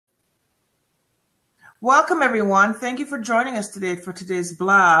Welcome, everyone. Thank you for joining us today for today's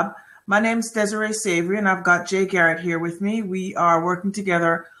Blab. My name is Desiree Savory, and I've got Jay Garrett here with me. We are working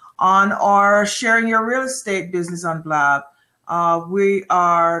together on our Sharing Your Real Estate Business on Blab. We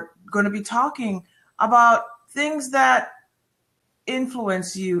are going to be talking about things that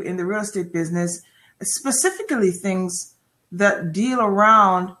influence you in the real estate business, specifically things that deal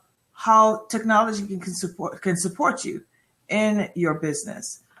around how technology can support you in your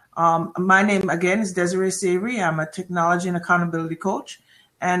business. My name, again, is Desiree Savory. I'm a technology and accountability coach,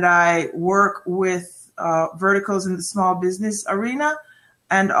 and I work with verticals in the small business arena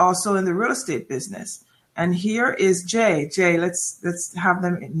and also in the real estate business. And here is Jay. Jay, let's have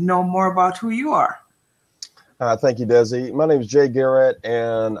them know more about who you are. Thank you, Desi. My name is Jay Garrett,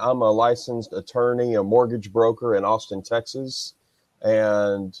 and I'm a licensed attorney, a mortgage broker in Austin, Texas.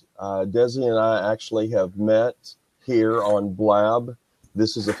 And Desi and I actually have met here on Blab.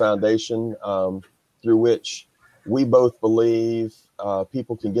 This is a foundation through which we both believe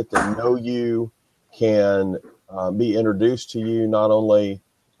people can get to know you, can be introduced to you, not only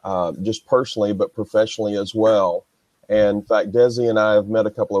just personally, but professionally as well. And in fact, Desi and I have met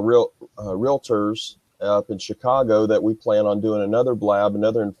a couple of realtors up in Chicago that we plan on doing another Blab,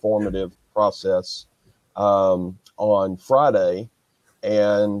 another informative process on Friday,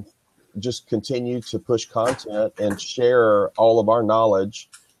 and just continue to push content and share all of our knowledge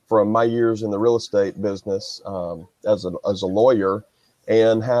from my years in the real estate business as a lawyer,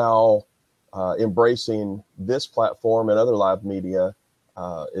 and how embracing this platform and other live media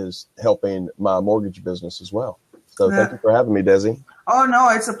is helping my mortgage business as well. So thank you for having me, Desi. Oh, no,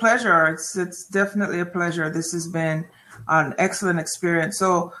 it's a pleasure. It's definitely a pleasure. This has been an excellent experience.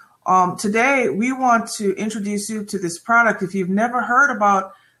 So today we want to introduce you to this product. If you've never heard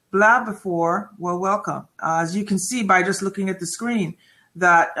about Blab before, well, welcome. As you can see by just looking at the screen,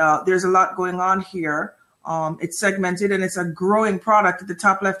 that there's a lot going on here. It's segmented and it's a growing product. At the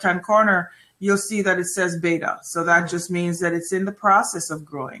top left-hand corner, you'll see that it says beta. So that just means that it's in the process of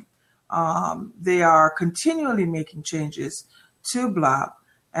growing. They are continually making changes to Blab.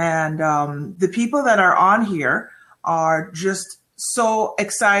 And the people that are on here are just so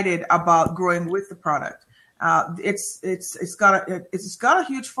excited about growing with the product. It's got a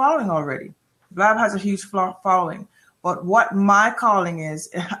huge following already. Blab has a huge following. But what my calling is,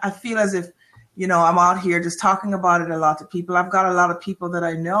 I feel as if, I'm out here just talking about it a lot to people. I've got a lot of people that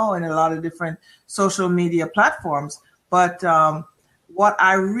I know in a lot of different social media platforms. But what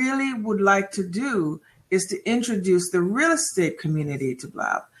I really would like to do is to introduce the real estate community to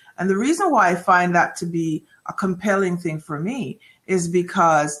Blab. And the reason why I find that to be a compelling thing for me is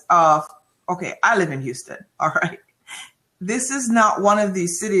because of, okay, I live in Houston, all right? This is not one of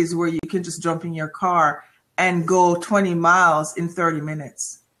these cities where you can just jump in your car and go 20 miles in 30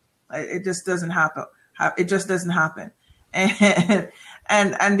 minutes. It just doesn't happen. It just doesn't happen.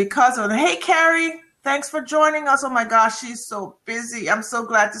 And because of the, hey, Carrie, thanks for joining us. Oh my gosh, she's so busy. I'm so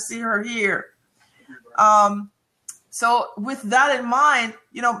glad to see her here. So with that in mind,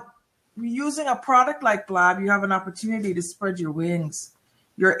 using a product like Blab, you have an opportunity to spread your wings.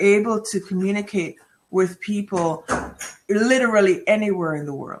 You're able to communicate with people literally anywhere in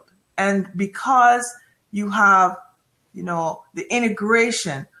the world. And because you have, the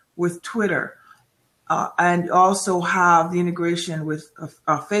integration with Twitter, and also have the integration with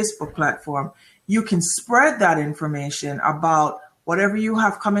a Facebook platform, you can spread that information about whatever you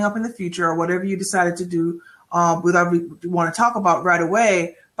have coming up in the future or whatever you decided to do, whatever you want to talk about right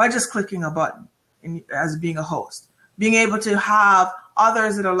away, by just clicking a button as being a host. Being able to have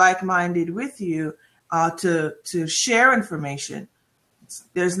others that are like-minded with you to share information.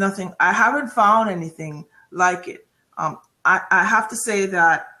 There's nothing, I haven't found anything like it. I have to say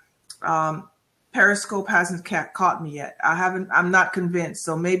that Periscope hasn't caught me yet. I'm not convinced.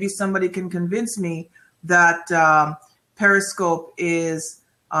 So maybe somebody can convince me that Periscope is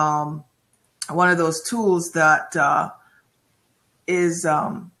one of those tools that is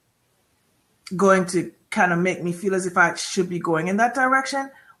going to kind of make me feel as if I should be going in that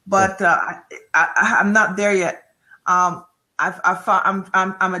direction, but I'm not there yet. I'm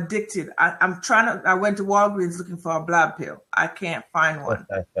addicted. I went to Walgreens looking for a Blab pill. I can't find one.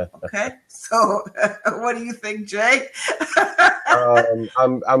 Okay, so what do you think, Jay? I'm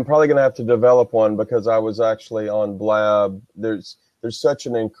probably going to have to develop one, because I was actually on Blab. There's such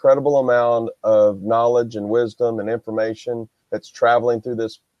an incredible amount of knowledge and wisdom and information that's traveling through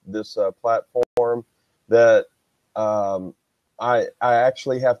this platform that I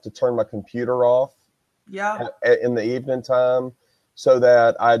actually have to turn my computer off in the evening time, so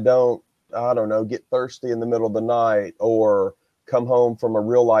that I don't get thirsty in the middle of the night or come home from a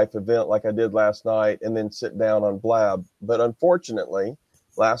real life event like I did last night and then sit down on Blab. But unfortunately,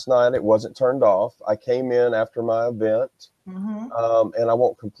 last night it wasn't turned off. I came in after my event, and I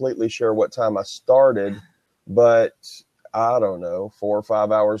won't completely share what time I started, but I don't know, 4 or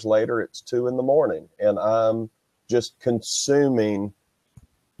 5 hours later, it's 2 a.m, and I'm just consuming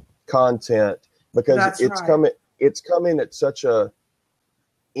content because it's coming at such a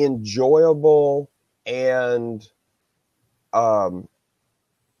enjoyable and I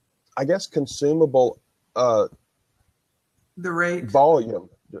guess consumable the rate volume.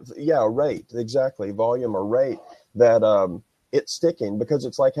 Yeah, rate, exactly. Volume or rate that it's sticking, because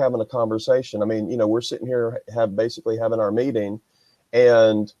it's like having a conversation. I mean, we're sitting here basically having our meeting,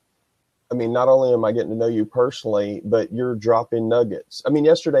 and I mean, not only am I getting to know you personally, but you're dropping nuggets. I mean,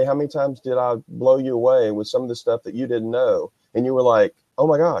 yesterday, how many times did I blow you away with some of the stuff that you didn't know? And you were like, oh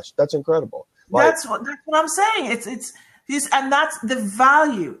my gosh, that's incredible. That's what I'm saying. It's this, and that's the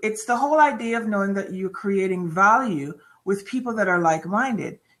value. It's the whole idea of knowing that you're creating value with people that are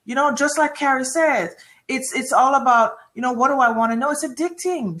like-minded. Just like Carrie says, it's all about, what do I want to know? It's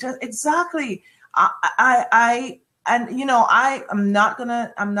addicting. Just exactly. I'm not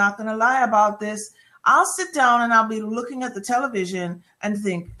gonna lie about this. I'll sit down and I'll be looking at the television and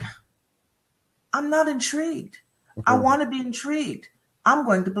think, I'm not intrigued. I want to be intrigued. I'm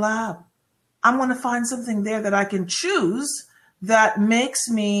going to Blab. I'm going to find something there that I can choose that makes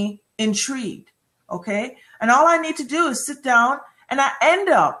me intrigued. Okay. And all I need to do is sit down, and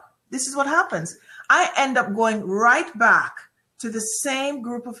this is what happens. I end up going right back to the same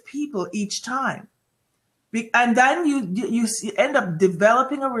group of people each time. And then you end up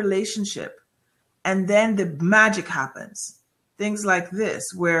developing a relationship, and then the magic happens. Things like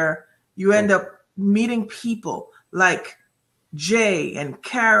this, where you end up meeting people like Jay and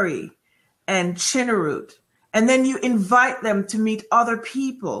Carrie and Chinarut, and then you invite them to meet other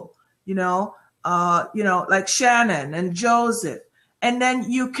people, like Shannon and Joseph, and then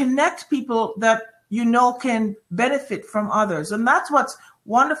you connect people that can benefit from others. And that's what's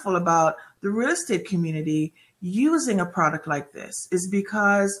wonderful about the real estate community using a product like this, is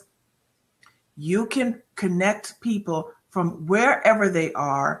because you can connect people from wherever they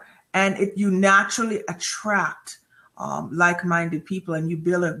are, and you naturally attract like-minded people, and you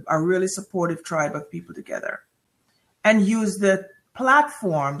build a really supportive tribe of people together, and use the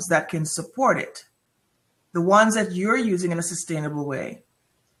platforms that can support it, the ones that you're using in a sustainable way,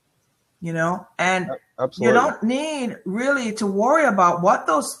 and Absolutely. You don't need really to worry about what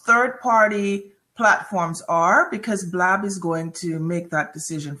those third-party platforms are, because Blab is going to make that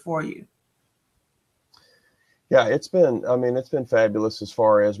decision for you. Yeah, it's been fabulous as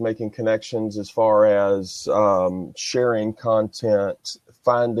far as making connections, as far as sharing content,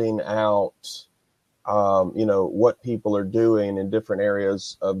 finding out, what people are doing in different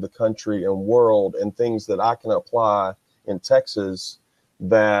areas of the country and world, and things that I can apply in Texas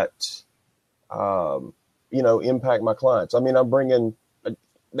that, impact my clients. I mean,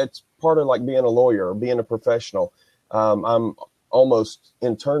 that's part of like being a lawyer, being a professional. I'm almost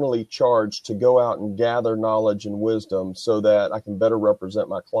internally charged to go out and gather knowledge and wisdom so that I can better represent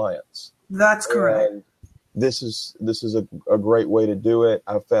my clients. That's correct. And this is a great way to do it.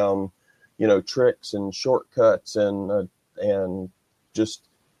 I found, tricks and shortcuts and just,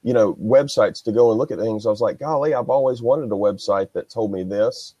 websites to go and look at things. I was like, golly, I've always wanted a website that told me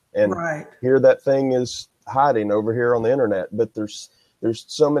this, and here that thing is hiding over here on the internet. But there's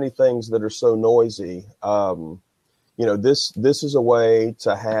so many things that are so noisy. This is a way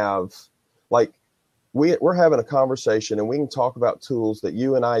to have, like, we're having a conversation, and we can talk about tools that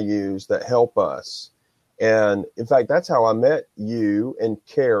you and I use that help us. And in fact, that's how I met you and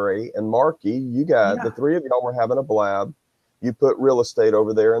Carrie and Marky. You guys, the three of y'all were having a Blab. You put real estate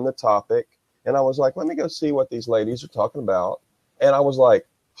over there in the topic. And I was like, let me go see what these ladies are talking about. And I was like,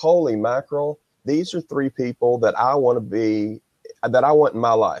 holy mackerel, these are three people that I want in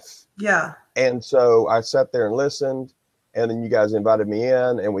my life. Yeah. And so I sat there and listened, and then you guys invited me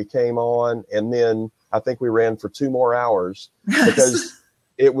in, and we came on, and then I think we ran for 2 more hours because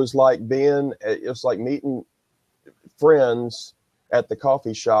it was like meeting friends at the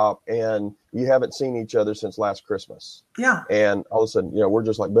coffee shop, and you haven't seen each other since last Christmas. Yeah. And all of a sudden, we're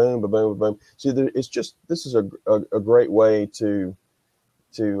just like boom, boom, boom, boom. See, this is a great way to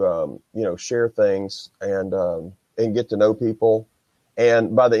share things and get to know people.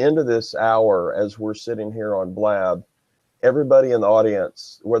 And by the end of this hour, as we're sitting here on Blab, everybody in the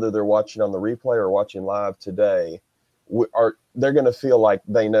audience, whether they're watching on the replay or watching live today, they're going to feel like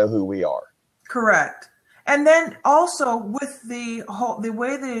they know who we are. Correct. And then also with the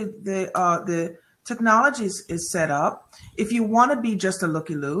way the technology is set up. If you want to be just a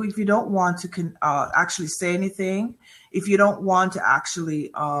looky-loo, if you don't want to actually say anything, if you don't want to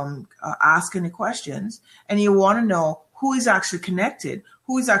actually ask any questions, and you want to know who is actually connected,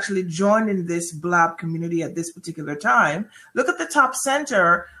 who is actually joined in this Blab community at this particular time, look at the top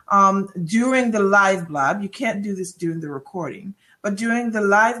center during the live Blab. You can't do this during the recording, but during the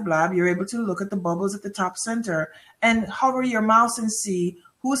live Blab, you're able to look at the bubbles at the top center and hover your mouse and see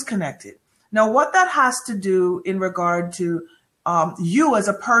who's connected. Now, what that has to do in regard to you as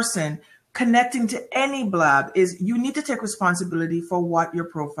a person connecting to any Blab is you need to take responsibility for what your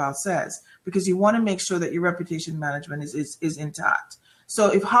profile says, because you want to make sure that your reputation management is intact.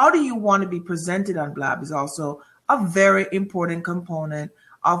 So how do you want to be presented on Blab is also a very important component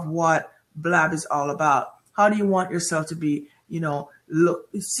of what Blab is all about. How do you want yourself to be,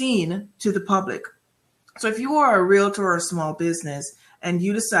 seen to the public? So if you are a realtor or a small business and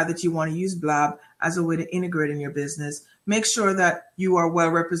you decide that you want to use Blab as a way to integrate in your business, make sure that you are well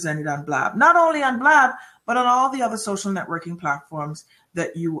represented on Blab. Not only on Blab, but on all the other social networking platforms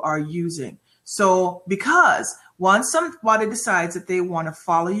that you are using. So because once somebody decides that they want to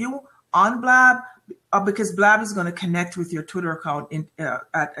follow you on Blab, because Blab is going to connect with your Twitter account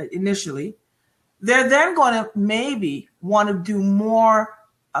initially, they're then going to maybe want to do more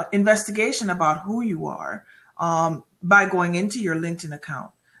investigation about who you are by going into your LinkedIn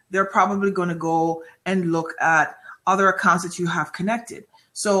account. They're probably going to go and look at other accounts that you have connected.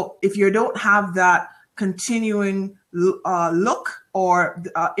 So if you don't have that continuing look or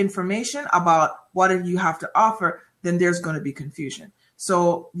information about what you have to offer, then there's going to be confusion.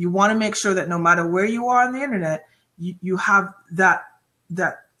 So you want to make sure that no matter where you are on the internet, you have that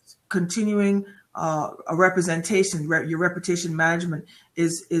continuing a representation. Your reputation management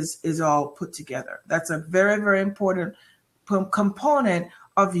is all put together. That's a very, very important component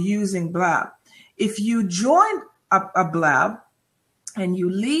of using Blab. If you join a Blab and you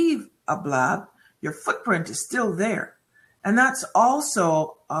leave a Blab, your footprint is still there. And that's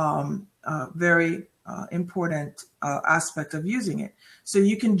also a very important aspect of using it. So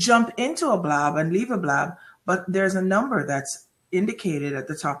you can jump into a Blab and leave a Blab, but there's a number that's indicated at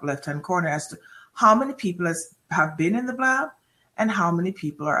the top left-hand corner as to how many people have been in the Blab and how many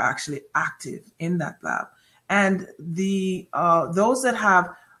people are actually active in that Blab. And those that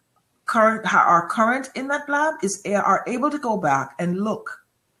are current in that Blab are able to go back and look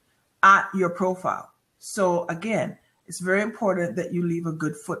at your profile. So again, it's very important that you leave a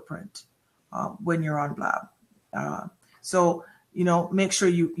good footprint when you're on Blab. So make sure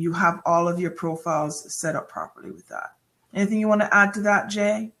you have all of your profiles set up properly with that. Anything you want to add to that,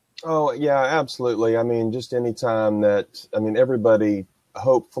 Jay? Oh, yeah, absolutely. I mean, just any time everybody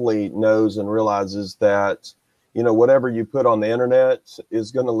hopefully knows and realizes that, whatever you put on the internet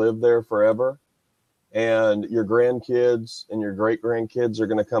is going to live there forever. And your grandkids and your great grandkids are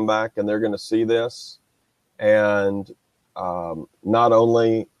going to come back and they're going to see this. And not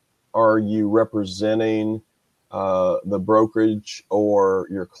only are you representing the brokerage or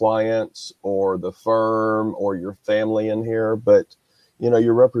your clients or the firm or your family in here, but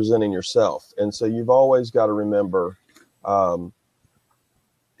you're representing yourself. And so you've always got to remember, not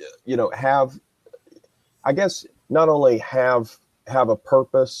only have a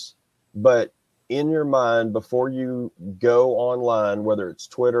purpose, but in your mind, before you go online, whether it's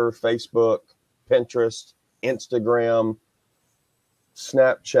Twitter, Facebook, Pinterest, Instagram,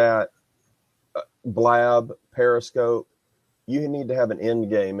 Snapchat, Blab, Periscope, you need to have an end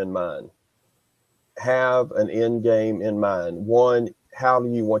game in mind. Have an end game in mind. One, how do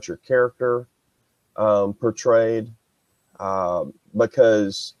you want your character portrayed?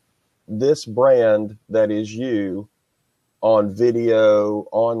 Because this brand that is you on video,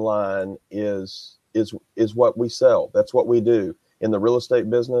 online is what we sell. That's what we do. In the real estate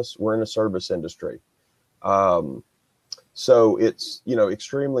business, we're in a service industry. So it's,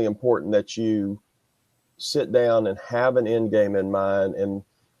 extremely important that you sit down and have an end game in mind,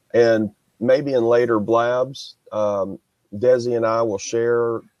 and maybe in later Blabs, Desi and I will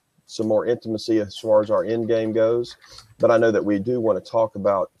share some more intimacy as far as our end game goes. But I know that we do want to talk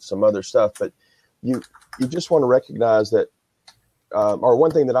about some other stuff, but you just want to recognize that, or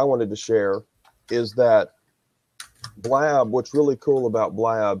one thing that I wanted to share is that Blab, what's really cool about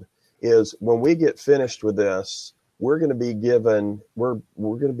Blab is when we get finished with this, we're going to be given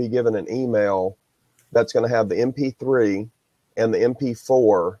an email that's going to have the MP3 and the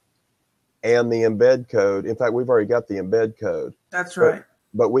MP4 and the embed code. In fact, we've already got the embed code. That's right.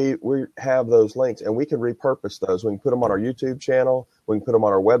 But we have those links, and we can repurpose those. We can put them on our YouTube channel. We can put them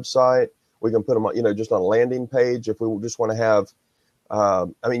on our website. We can put them on, just on a landing page if we just want to have.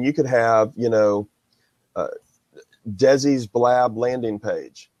 You could have, Desi's Blab landing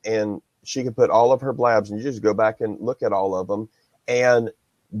page, and she can put all of her Blabs, and you just go back and look at all of them. And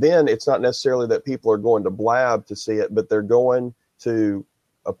then it's not necessarily that people are going to Blab to see it, but they're going to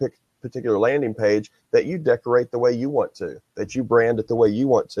a particular landing page that you decorate the way you want to, that you brand it the way you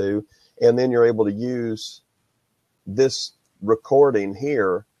want to, and then you're able to use this recording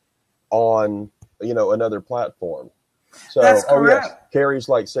here on, you know, another platform. So, That's correct. Yes, Carrie's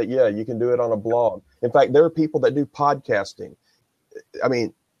like, say, yeah, you can do it on a blog. In fact, there are people that do podcasting. I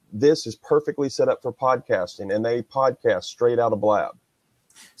mean, this is perfectly set up for podcasting, and they podcast straight out of Blab.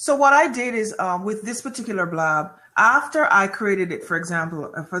 So what I did is with this particular Blab, after I created it, for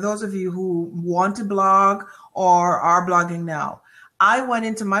example, for those of you who want to blog or are blogging now, I went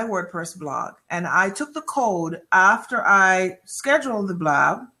into my WordPress blog and I took the code after I scheduled the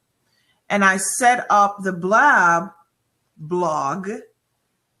Blab, and I set up the Blab blog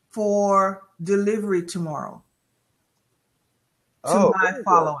for delivery tomorrow to my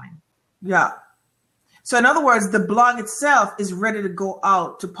following. Yeah. So in other words, the blog itself is ready to go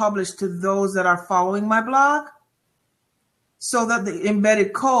out to publish to those that are following my blog, so that the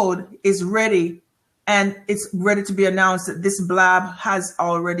embedded code is ready and it's ready to be announced that this Blab has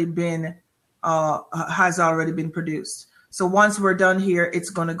already been produced. So once we're done here,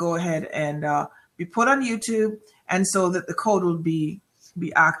 it's going to go ahead and be put on YouTube, and so that the code will be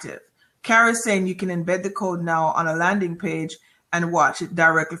active. Carrie's saying you can embed the code now on a landing page and watch it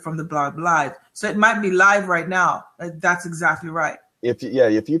directly from the blog live. So it might be live right now. That's exactly right. If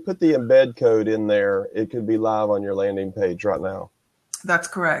you put the embed code in there, it could be live on your landing page right now. That's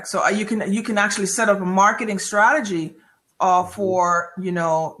correct. So you can actually set up a marketing strategy for, you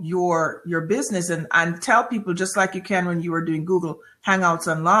know, your business, and tell people, just like you can when you were doing Google Hangouts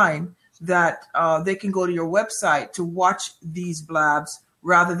online, that they can go to your website to watch these Blabs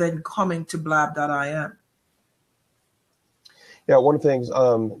rather than coming to blab.im. Yeah, one of the things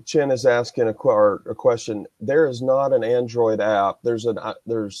Chen is asking a question. There is not an Android app. There's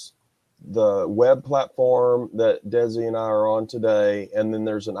the web platform that Desi and I are on today, and then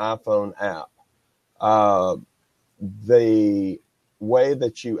there's an iPhone app. The way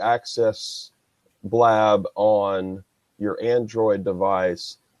that you access Blab on your Android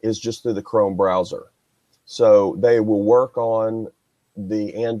device is just through the Chrome browser. So they will work on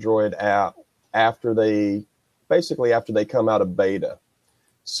the Android app after they come out of beta.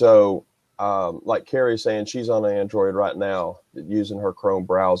 So like Carrie's saying, she's on Android right now using her Chrome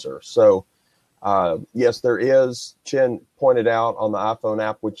browser. So yes, there is, Chen pointed out on the iPhone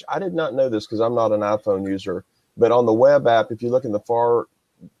app, which I did not know this because I'm not an iPhone user, but on the web app, if you look in the far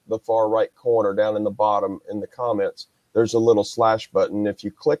right corner down in the bottom in the comments, there's a little slash button. If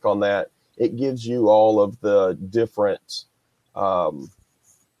you click on that, it gives you all of the different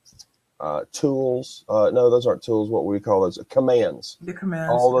tools. No, those aren't tools. What we call those commands. The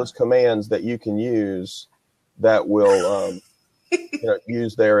commands. All those commands that you can use that will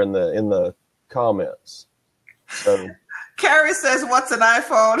use there in the comments. So Carrie says, "What's an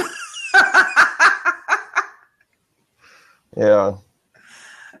iPhone?" Yeah. Oh,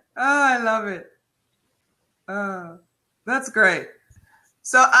 I love it. That's great.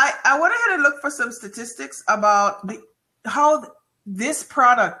 So I went ahead and looked for some statistics about how this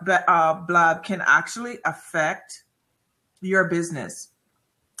product, Blab, can actually affect your business.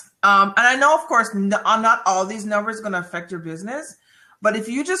 And I know, of course, not all these numbers are going to affect your business, but if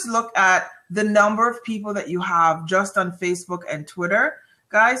you just look at the number of people that you have just on Facebook and Twitter,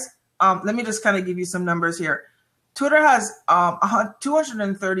 guys, let me just kind of give you some numbers here. Twitter has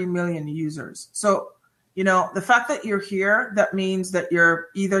 230 million users. So, you know, the fact that you're here, that means that you're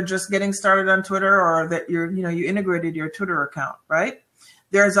either just getting started on Twitter or that you integrated your Twitter account, right?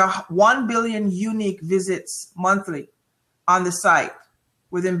 There's 1 billion unique visits monthly on the site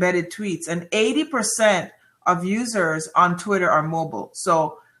with embedded tweets, and 80% of users on Twitter are mobile.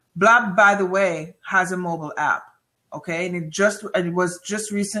 So Blab, by the way, has a mobile app. Okay. And it was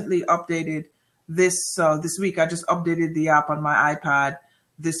just recently updated this week. I just updated the app on my iPad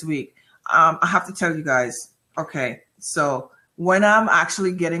this week. I have to tell you guys, okay, so when I'm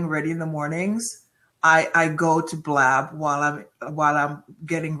actually getting ready in the mornings, I go to Blab while I'm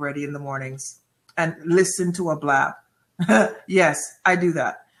getting ready in the mornings and listen to a Blab. Yes, I do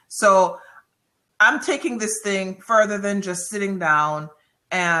that. So I'm taking this thing further than just sitting down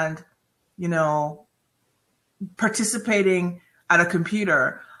and, participating at a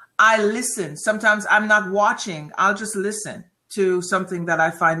computer. I listen. Sometimes I'm not watching. I'll just listen to something that I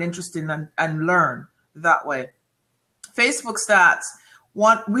find interesting and learn that way. Facebook stats.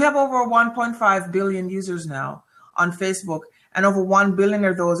 We have over 1.5 billion users now on Facebook, and over 1 billion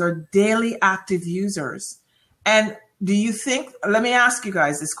of those are daily active users. And do you think, let me ask you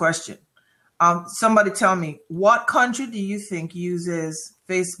guys this question. Somebody tell me, what country do you think uses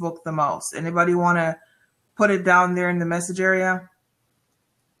Facebook the most? Anybody want to put it down there in the message area?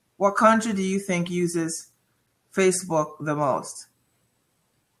 What country do you think uses Facebook the most?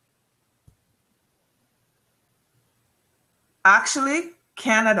 Actually,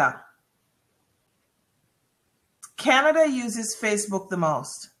 Canada. Canada uses Facebook the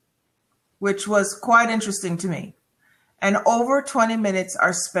most, which was quite interesting to me. And over 20 minutes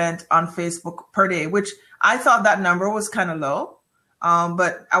are spent on Facebook per day, which I thought that number was kind of low,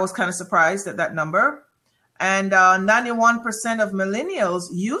 but I was kind of surprised at that number. And 91% of millennials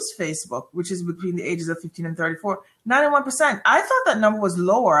use Facebook, which is between the ages of 15 and 34. 91%. I thought that number was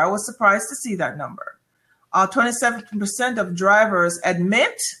lower. I was surprised to see that number. 27% of drivers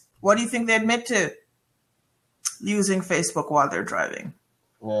admit, what do you think they admit to? Using Facebook while they're driving.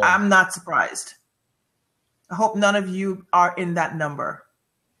 Yeah. I'm not surprised. I hope none of you are in that number.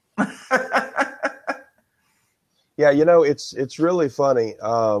 Yeah, you know, it's really funny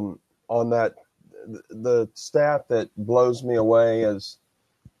on that. The stat that blows me away is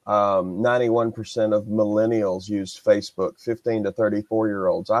 91% of millennials use Facebook, 15 to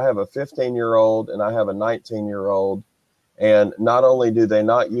 34-year-olds. I have a 15-year-old and I have a 19-year-old, and not only do they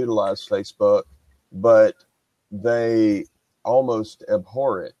not utilize Facebook, but they almost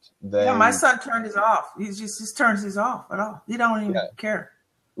abhor it. Yeah, my son turned his off. He just turns his off at all. He don't even care.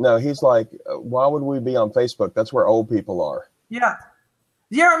 No, he's like, why would we be on Facebook? That's where old people are. Yeah.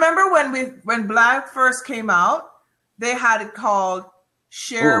 Do you remember when Blab first came out, they had it called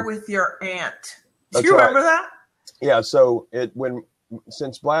Share with Your Aunt. Do you remember that? Yeah, so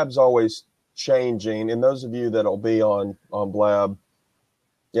since Blab's always changing, and those of you that'll be on Blab,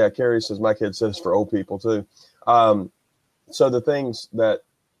 yeah, Carrie says my kid says for old people too. So the things that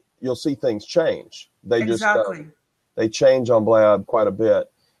you'll see things change. They they change on Blab quite a bit.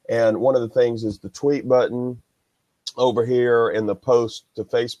 And one of the things is the tweet button over here in the post to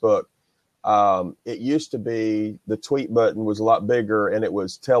Facebook. It used to be the tweet button was a lot bigger and it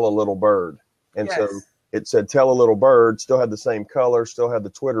was tell a little bird. And so it said tell a little bird, still had the same color, still had the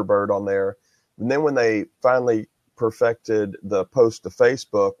Twitter bird on there. And then when they finally perfected the post to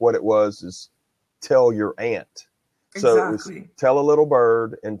Facebook, what it was is tell your aunt. So it was tell a little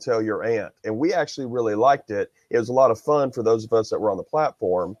bird and tell your aunt. And we actually really liked it. It was a lot of fun for those of us that were on the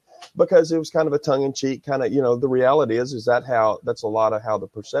platform because it was kind of a tongue-in-cheek kind of, the reality is that's a lot of how the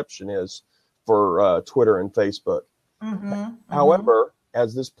perception is for Twitter and Facebook. However,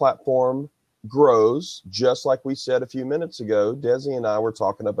 as this platform grows, just like we said a few minutes ago, Desi and I were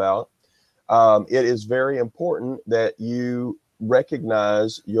talking about, it is very important that you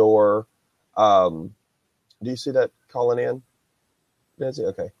recognize your, do you see that calling in, Desi?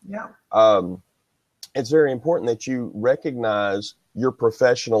 Okay. Yeah. It's very important that you recognize your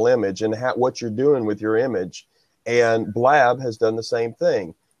professional image and what you're doing with your image. And Blab has done the same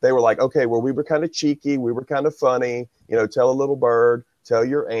thing. They were like, okay, well, we were kind of cheeky. We were kind of funny, tell a little bird, tell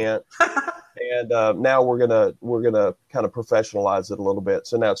your aunt. And now we're gonna kind of professionalize it a little bit.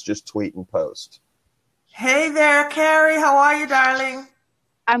 So now it's just tweet and post. Hey there, Carrie. How are you, darling?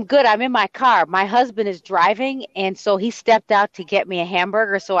 I'm good. I'm in my car. My husband is driving, and so he stepped out to get me a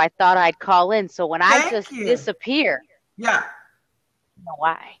hamburger, so I thought I'd call in. So when I just disappear, yeah, I don't know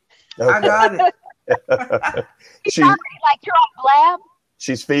why. Okay. I got it. Like you're on Blab?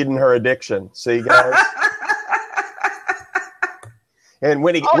 She's feeding her addiction. See, guys? And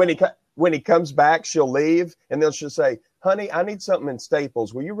when he comes back, she'll leave, and then she'll say, honey, I need something in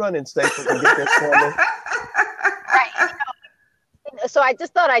Staples. Will you run in Staples and get this for me? Right. So I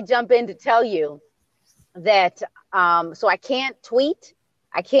just thought I'd jump in to tell you that so I can't tweet.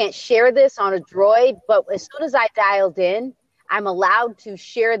 I can't share this on a Droid, but as soon as I dialed in, I'm allowed to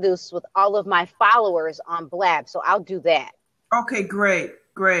share this with all of my followers on Blab. So I'll do that. Okay, great.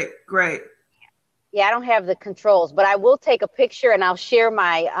 Yeah, I don't have the controls, but I will take a picture and I'll share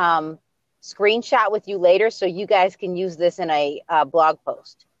my screenshot with you later so you guys can use this in a blog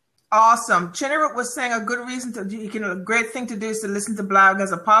post. Awesome. Chinnerit was saying a great thing to do is to listen to Blab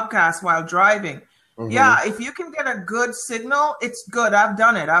as a podcast while driving. Mm-hmm. Yeah, if you can get a good signal, it's good. I've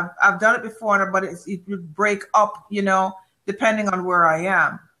done it. I've done it before, but it would break up, depending on where I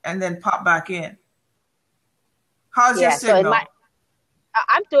am, and then pop back in. How's your signal?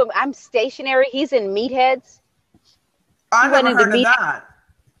 I'm stationary. He's in Meatheads. I never heard of that.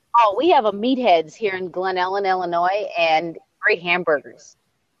 Oh, we have a Meatheads here in Glen Ellen, Illinois, and great hamburgers.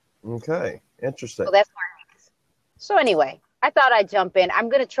 Okay, interesting. So that's where it is. So anyway, I thought I'd jump in. I'm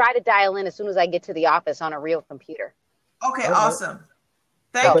going to try to dial in as soon as I get to the office on a real computer. Okay, All right. awesome.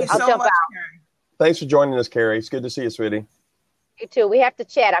 Thank you so much, Carrie. Thanks for joining us, Carrie. It's good to see you, sweetie. You too. We have to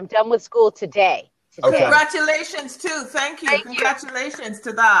chat. I'm done with school today. Okay. Congratulations, too. Thank you. Congratulations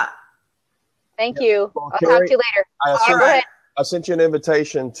to that. Thank you. Well, I'll Carrie, talk to you later. All right. I sent you an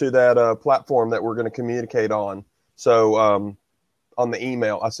invitation to that platform that we're going to communicate on. So on the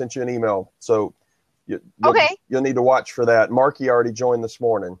email, I sent you an email. So you'll need to watch for that. Marky already joined this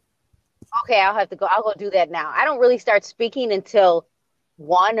morning. Okay, I'll have to go. I'll go do that now. I don't really start speaking until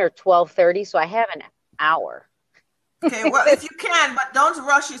 1 or 12:30, so I have an hour. Okay, well, if you can, but don't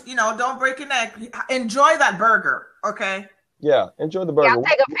rush it. Don't break your neck. Enjoy that burger, okay? Yeah, enjoy the burger. Yeah, I'll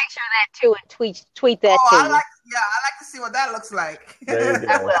take a picture of that too and tweet that to you. I like to see what that looks like. There you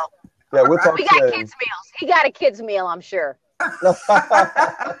go. I will. Yeah, we'll talk We got soon. kids' meals. He got a kids' meal, I'm sure.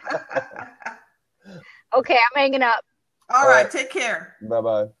 Okay, I'm hanging up. All right, take care.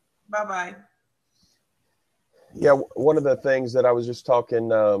 Bye-bye. Bye-bye. Yeah, one of the things that I was just talking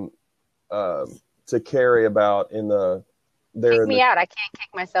to Carrie about in the there. Kick me out. I can't kick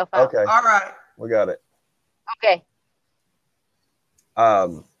myself out. Okay. All right. We got it. Okay.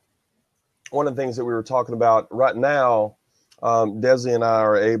 One of the things that we were talking about right now, Desi and I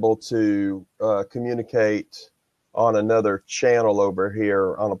are able to communicate on another channel over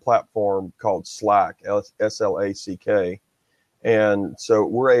here on a platform called Slack, Slack. And so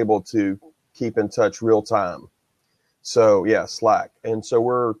we're able to keep in touch real time. So yeah, Slack. And so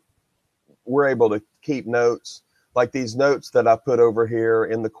we're able to keep notes, like these notes that I put over here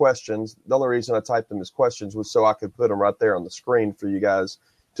in the questions. The only reason I typed them as questions was so I could put them right there on the screen for you guys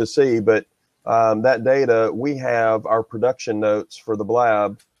to see. But that data, we have our production notes for the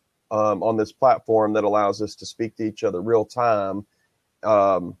Blab on this platform that allows us to speak to each other real time.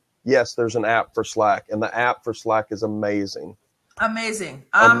 Yes, there's an app for Slack, and the app for Slack is amazing. Amazing.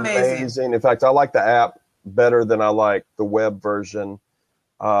 In fact, I like the app better than I like the web version.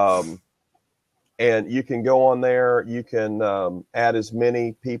 And you can go on there. You can add as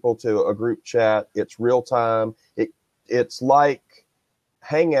many people to a group chat. It's real time. It's like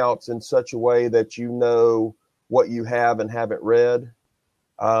Hangouts in such a way that you know what you have and haven't read.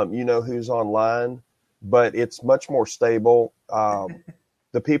 You know who's online, but it's much more stable.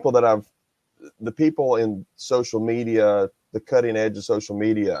 The people in social media, the cutting edge of social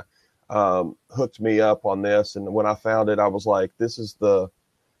media, hooked me up on this. And when I found it, I was like, this is the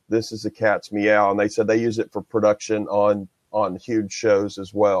cat's meow. And they said they use it for production on huge shows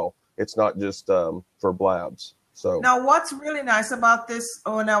as well. It's not just for Blabs. So now, what's really nice about this,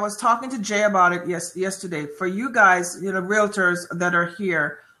 when I was talking to Jay about it yesterday, for you guys, realtors that are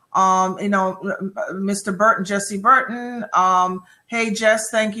here, Mr. Burton, Jesse Burton. Hey, Jess,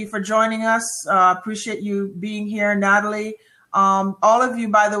 thank you for joining us. Appreciate you being here. Natalie, all of you,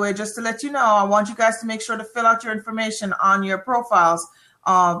 by the way, just to let you know, I want you guys to make sure to fill out your information on your profiles.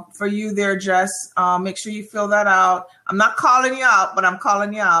 For you there, Jess, make sure you fill that out. I'm not calling you out, but I'm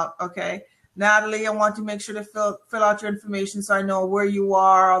calling you out. Okay. Natalie, I want to make sure to fill out your information so I know where you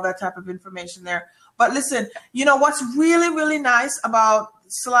are, all that type of information there. But listen, what's really, really nice about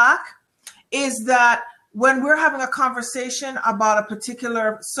Slack is that when we're having a conversation about a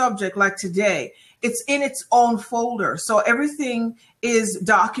particular subject like today, it's in its own folder. So everything is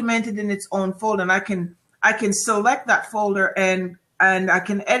documented in its own folder, and I can select that folder and I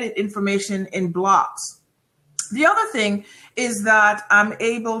can edit information in blocks. The other thing is that I'm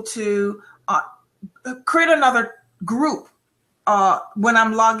able to create another group when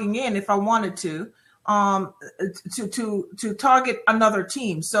I'm logging in, if I wanted to target another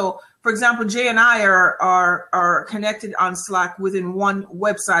team. So, for example, Jay and I are connected on Slack within one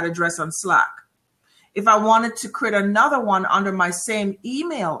website address on Slack. If I wanted to create another one under my same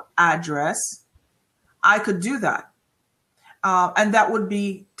email address, I could do that. And that would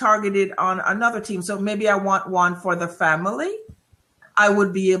be targeted on another team. So maybe I want one for the family. I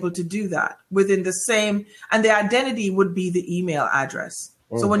would be able to do that within the same, and the identity would be the email address.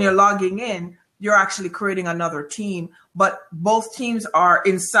 Mm-hmm. So when you're logging in, you're actually creating another team, but both teams are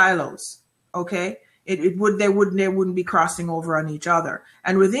in silos. Okay. They wouldn't be crossing over on each other.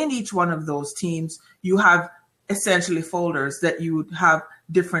 And within each one of those teams, you have essentially folders that you would have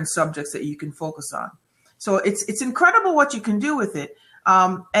different subjects that you can focus on. So it's incredible what you can do with it.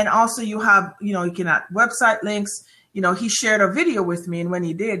 And also you have, you can add website links. He shared a video with me, and when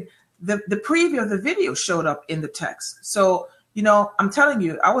he did, the preview of the video showed up in the text. So, I'm telling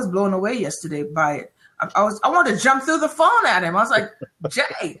you, I was blown away yesterday by it. I wanted to jump through the phone at him. I was like,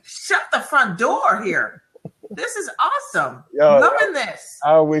 Jay, shut the front door here. This is awesome. Loving this.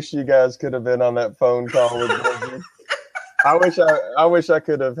 I wish you guys could have been on that phone call with Desi. I wish I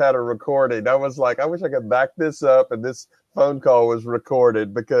could have had a recording. I was like, I wish I could back this up and this phone call was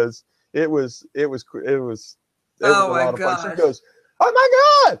recorded because it was a lot of fun. She goes, "Oh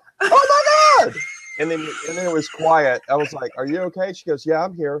my God! Oh my God!" And then it was quiet. I was like, "Are you okay?" She goes, "Yeah,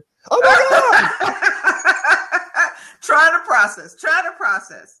 I'm here." Oh my God! Trying to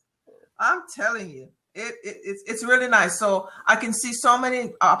process. I'm telling you, it's really nice. So I can see so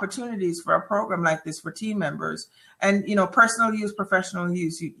many opportunities for a program like this for team members, and personal use, professional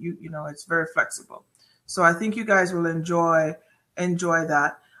use. It's very flexible. So I think you guys will enjoy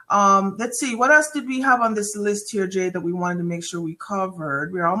that. Let's see, what else did we have on this list here, Jay, that we wanted to make sure we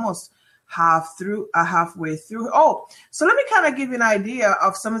covered? We're almost halfway through. Oh, so let me kind of give you an idea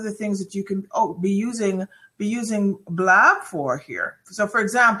of some of the things that you can be using Blab for here. So for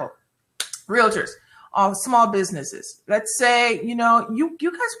example, realtors, small businesses. Let's say, you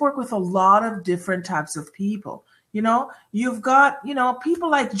guys work with a lot of different types of people. You've got, people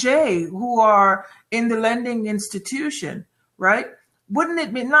like Jay who are in the lending institution, right? Wouldn't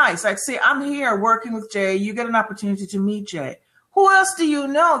it be nice? Like, say I'm here working with Jay, you get an opportunity to meet Jay. Who else do you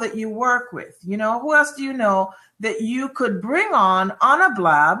know that you work with? Who else do you know that you could bring on a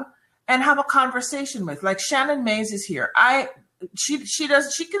Blab and have a conversation with? Like Shannon Mays is here. She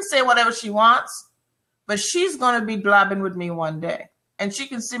can say whatever she wants, but she's going to be blabbing with me one day. And she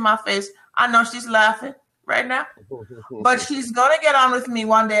can see my face. I know she's laughing right now, but she's going to get on with me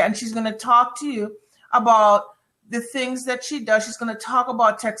one day and she's going to talk to you about the things that she does. She's going to talk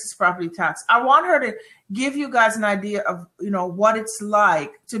about Texas property tax. I want her to give you guys an idea of, what it's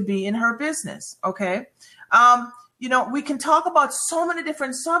like to be in her business. Okay. We can talk about so many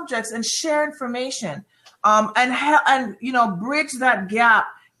different subjects and share information, and bridge that gap,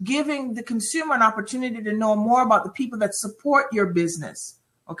 giving the consumer an opportunity to know more about the people that support your business.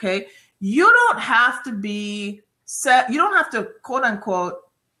 Okay. You don't have to quote unquote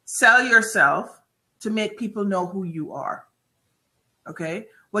sell yourself to make people know who you are. Okay.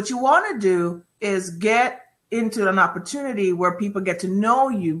 What you want to do is get into an opportunity where people get to know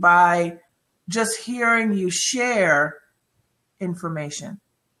you by just hearing you share information.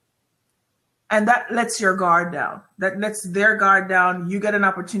 And that lets your guard down. That lets their guard down. You get an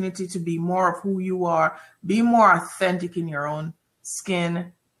opportunity to be more of who you are, be more authentic in your own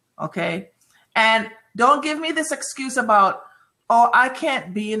skin. Okay. And don't give me this excuse about, oh, I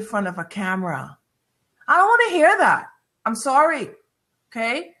can't be in front of a camera. I don't want to hear that. I'm sorry.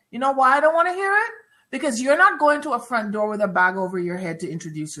 Okay. You know why I don't want to hear it? Because you're not going to a front door with a bag over your head to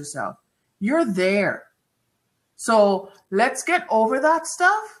introduce yourself. You're there. So let's get over that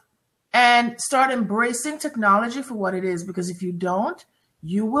stuff and start embracing technology for what it is. Because if you don't,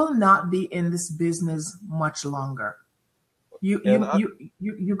 you will not be in this business much longer. You're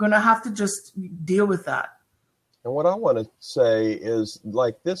going to have to just deal with that. And what I want to say is,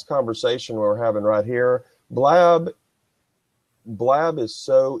 like this conversation we're having right here, Blab is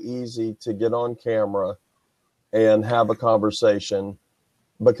so easy to get on camera and have a conversation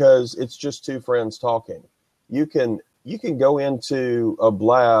because it's just two friends talking. You can go into a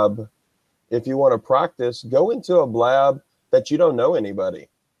Blab if you want to practice, go into a Blab that you don't know anybody.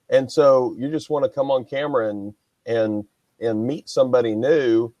 And so you just want to come on camera and meet somebody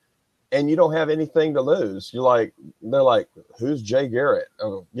new, and you don't have anything to lose. They're like, who's Jay Garrett?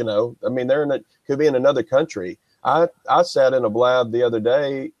 I mean, could be in another country. I sat in a Blab the other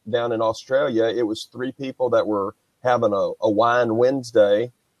day down in Australia. It was 3 people that were having a wine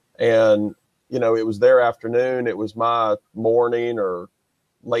Wednesday, and it was their afternoon. It was my morning or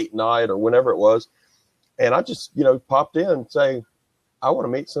late night or whenever it was. And I just, popped in and say, I want to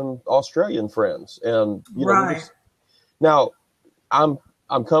meet some Australian friends. And, right. Now I'm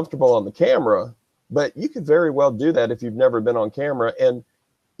comfortable on the camera, but you could very well do that if you've never been on camera. And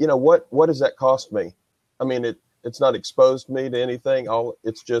what does that cost me? I mean, it's not exposed me to anything.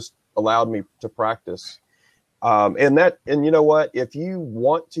 It's just allowed me to practice. And you know what, if you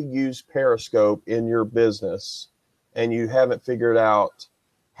want to use Periscope in your business and you haven't figured out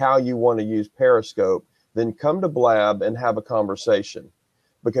how you want to use Periscope, then come to Blab and have a conversation,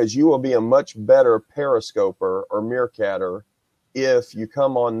 because you will be a much better Periscoper or Meerkatter if you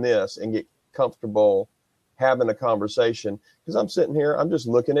come on this and get comfortable having a conversation. Because I'm sitting here, I'm just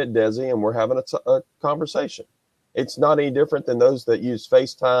looking at Desi and we're having a conversation. It's not any different than those that use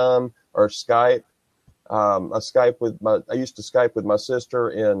FaceTime or Skype. I used to Skype with my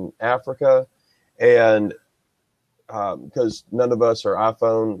sister in Africa, and because none of us are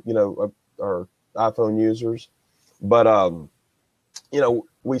iPhone users, but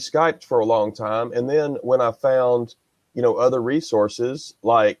we Skyped for a long time. And then when I found, other resources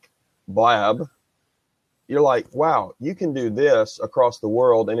like Blab, you're like, wow, you can do this across the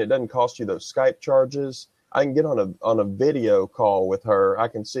world, and it doesn't cost you those Skype charges. I can get on a video call with her. I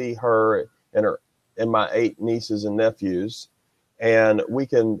can see her and my 8 nieces and nephews, and we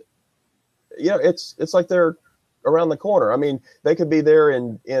can, it's like they're around the corner. I mean, they could be there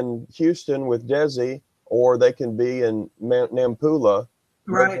in Houston with Desi, or they can be in Nampula,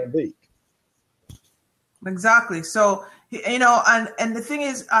 right? Mozambique. Exactly. So, and the thing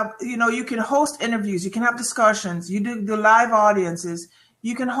is, you can host interviews, you can have discussions, you do the live audiences,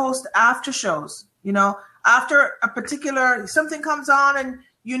 you can host after shows, after a particular, something comes on and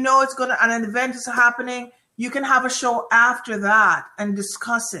it's going to, an event is happening, you can have a show after that and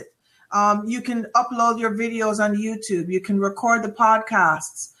discuss it. You can upload your videos on YouTube, you can record the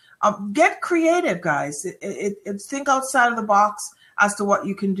podcasts. Get creative, guys. Think outside of the box as to what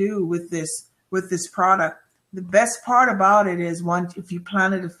you can do with this product. The best part about it is, if you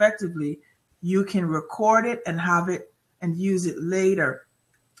plan it effectively, you can record it and have it and use it later.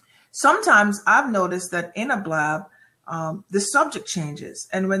 Sometimes I've noticed that in a Blab, the subject changes.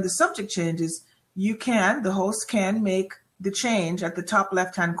 And when the subject changes, the host can make the change at the top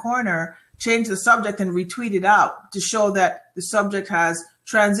left-hand corner, change the subject and retweet it out to show that the subject has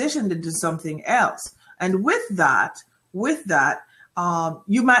transitioned into something else. And with that,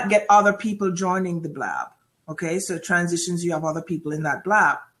 you might get other people joining the Blab. Okay, so transitions, you have other people in that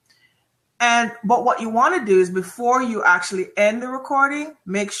Blab. But what you want to do is, before you actually end the recording,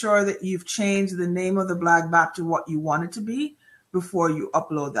 make sure that you've changed the name of the Blab back to what you want it to be before you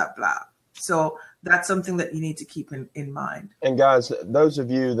upload that Blab. So that's something that you need to keep in mind. And guys, those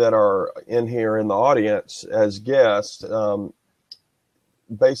of you that are in here in the audience as guests,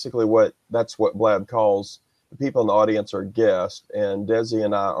 basically that's what Blab calls the people in the audience are guests, and Desi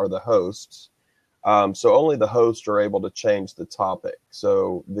and I are the hosts. So only the hosts are able to change the topic.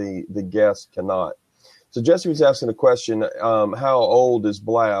 So the guest cannot. So Jesse was asking a question, how old is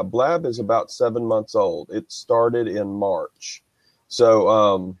Blab? Blab is about 7 months old. It started in March.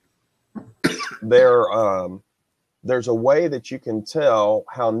 So there's a way that you can tell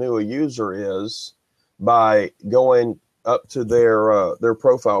how new a user is by going up to their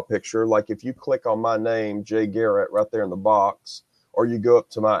profile picture. Like if you click on my name, Jay Garrett, right there in the box, or you go up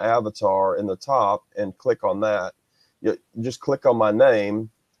to my avatar in the top and click on that, you just click on my name,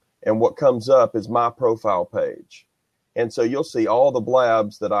 and what comes up is my profile page. And so you'll see all the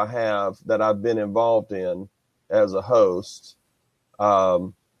Blabs that I have that I've been involved in as a host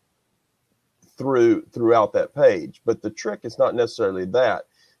throughout that page. But the trick is not necessarily that.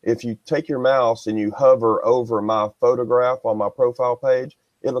 If you take your mouse and you hover over my photograph on my profile page,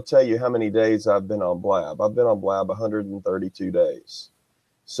 it'll tell you how many days I've been on Blab. I've been on Blab 132 days.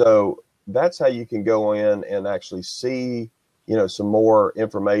 So that's how you can go in and actually see, some more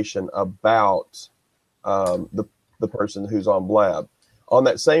information about the person who's on Blab. On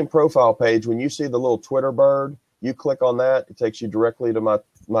that same profile page, when you see the little Twitter bird, you click on that. It takes you directly to my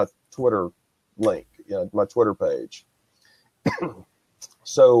Twitter link, my Twitter page.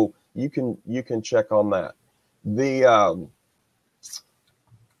 So you can check on that.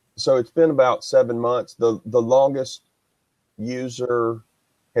 So it's been about 7 months. The longest user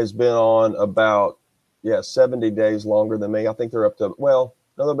has been on about 70 days longer than me. I think they're up to, a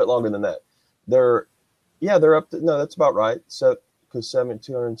little bit longer than that. They're up to, no, that's about right. So because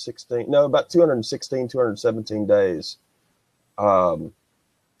 217 days are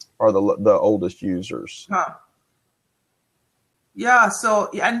the oldest users. Huh. Yeah. So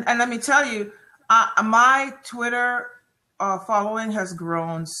and let me tell you, my Twitter following has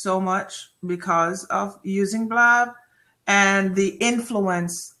grown so much because of using Blab, and the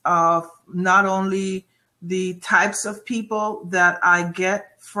influence of not only the types of people that I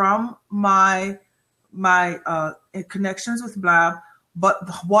get from my connections with Blab, but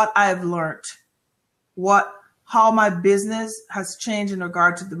what I've learned, how my business has changed in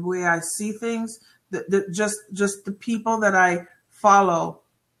regard to the way I see things, just the people that I follow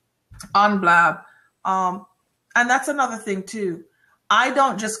on Blab. And that's another thing too. I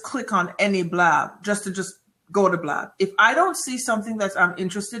don't just click on any Blab just to go to Blab. If I don't see something that I'm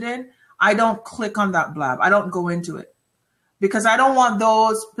interested in, I don't click on that Blab. I don't go into it because I don't want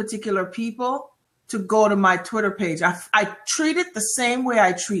those particular people to go to my Twitter page. I treat it the same way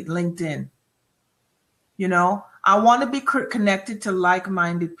I treat LinkedIn. I want to be connected to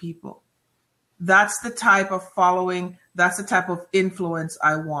like-minded people. That's the type of following, that's the type of influence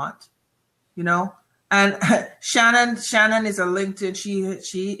I want, And Shannon is a LinkedIn.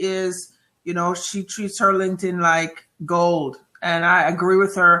 She is, she treats her LinkedIn like gold. And I agree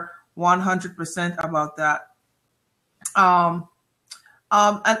with her 100% about that.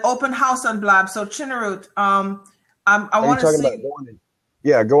 an open house on Blab. So Chinarut, I Are you want to talking see.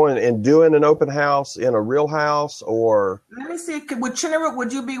 about going and doing an open house in a real house, or? Let me see. With Chinarut,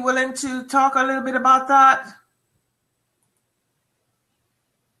 would you be willing to talk a little bit about that?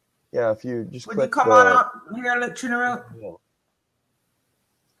 Yeah, if you just Would click you come on up here, Chinarut? Yeah.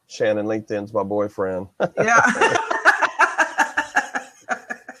 Shannon, LinkedIn's my boyfriend. Yeah.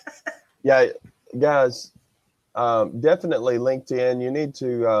 Yeah, guys, definitely LinkedIn. You need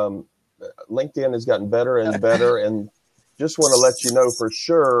to, LinkedIn has gotten better and better. And just want to let you know for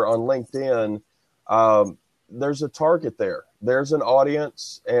sure on LinkedIn, there's a target there. There's an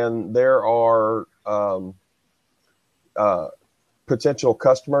audience, and there are potential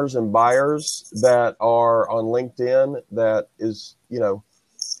customers and buyers that are on LinkedIn. That is,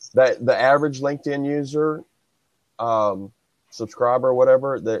 that the average LinkedIn user, subscriber, or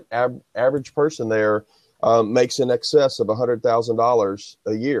whatever, the average person there makes in excess of $100,000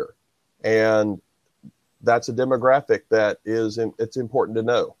 a year. And that's a demographic that it's important to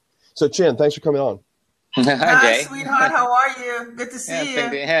know. So Chin, thanks for coming on. Hi, Jay. sweetheart. How are you? Good to see you.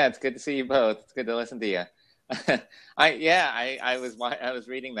 It's good to see you both. It's good to listen to you. I was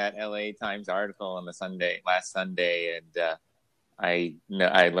reading that LA Times article on last Sunday, and I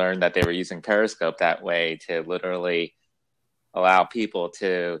learned that they were using Periscope that way to literally allow people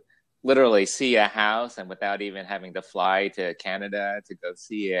to literally see a house, and without even having to fly to Canada to go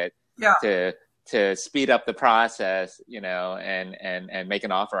see it, to speed up the process, and make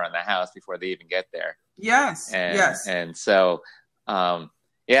an offer on the house before they even get there. Yes. And so, I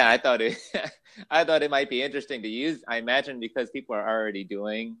thought it might be interesting to use. I imagine because people are already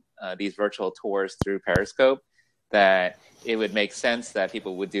doing these virtual tours through Periscope, that it would make sense that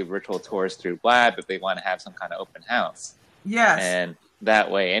people would do virtual tours through Blab if they want to have some kind of open house. Yes. And that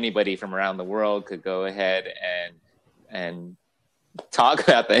way, anybody from around the world could go ahead and talk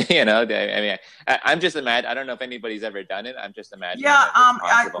about that. I'm just imagining. I don't know if anybody's ever done it. I'm just imagining.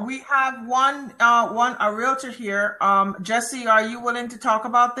 Yeah. We have a realtor here. Jesse, are you willing to talk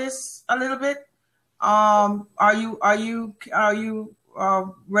about this a little bit? Are you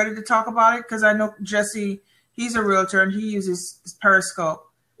ready to talk about it? Because I know Jesse, he's a realtor and he uses Periscope.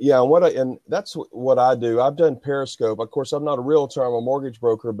 Yeah, and that's what I do. I've done Periscope. Of course, I'm not a realtor, I'm a mortgage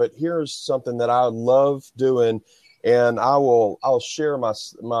broker, but here's something that I love doing, and I'll share my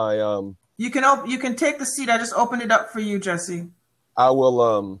You can take the seat. I just opened it up for you, Jesse. I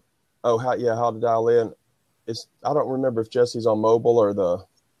will how to dial in. I don't remember if Jesse's on mobile or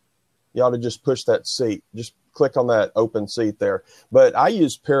you ought to just push that seat. Just click on that open seat there. But I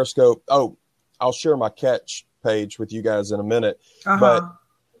use Periscope. Oh, I'll share my catch page with you guys in a minute. But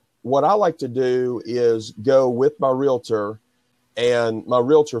what I like to do is go with my realtor and my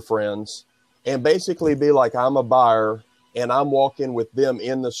realtor friends and basically be like, I'm a buyer and I'm walking with them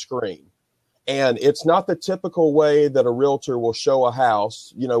in the screen. And it's not the typical way that a realtor will show a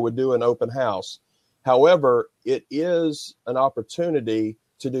house, would do an open house. However, it is an opportunity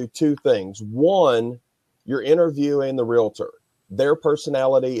to do two things. One, you're interviewing the realtor. Their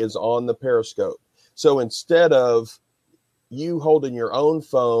personality is on the Periscope. So instead of you holding your own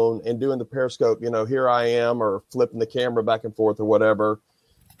phone and doing the Periscope, here I am, or flipping the camera back and forth or whatever,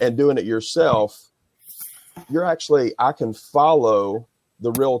 and doing it yourself, I can follow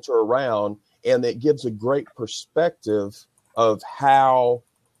the realtor around, and it gives a great perspective of how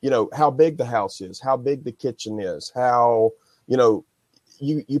big the house is, how big the kitchen is, how,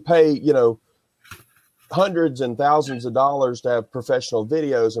 you pay, hundreds and thousands of dollars to have professional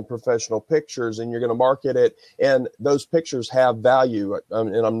videos and professional pictures, and you're going to market it. And those pictures have value.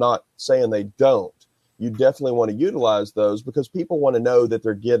 And I'm not saying they don't. You definitely want to utilize those because people want to know that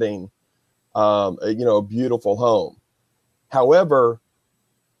they're getting, a beautiful home. However,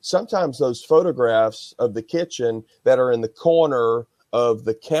 sometimes those photographs of the kitchen that are in the corner of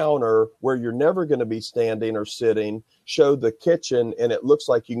the counter where you're never going to be standing or sitting show the kitchen, and it looks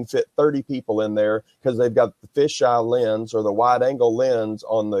like you can fit 30 people in there because they've got the fisheye lens or the wide angle lens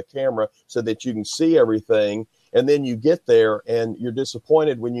on the camera so that you can see everything. And then you get there and you're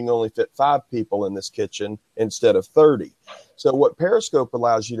disappointed when you can only fit 5 people in this kitchen instead of 30. So what Periscope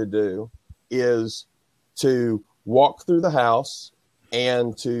allows you to do is to walk through the house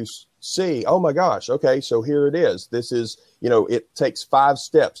and to see, oh my gosh, okay, so here it is. This is, it takes 5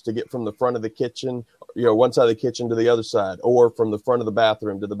 steps to get from the front of the kitchen, one side of the kitchen to the other side, or from the front of the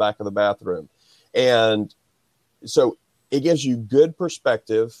bathroom to the back of the bathroom. And so it gives you good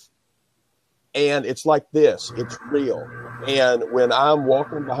perspective. And it's like this, it's real. And when I'm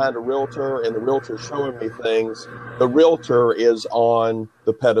walking behind a realtor and the realtor's showing me things, the realtor is on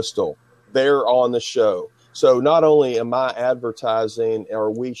the pedestal. They're on the show. So not only am I advertising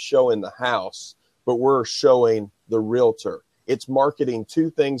or we showing the house, but we're showing the realtor. It's marketing two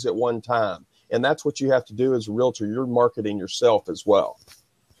things at one time. And that's what you have to do as a realtor. You're marketing yourself as well.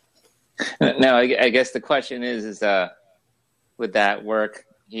 Now, I guess the question is would that work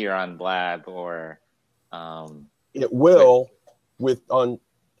here on Blab or? It will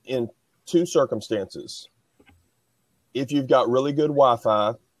in two circumstances. If you've got really good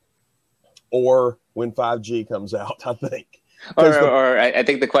Wi-Fi or when 5G comes out, I think. Or I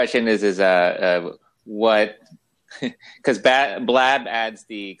think the question is what, because Blab adds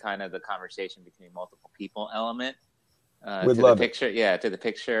the kind of the conversation between multiple people element to the picture. Yeah, to the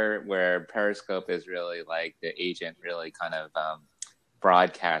picture, where Periscope is really like the agent really kind of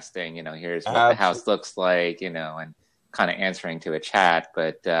broadcasting, here's what the house looks like, and kind of answering to a chat.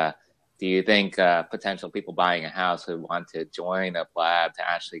 But do you think potential people buying a house would want to join a Blab to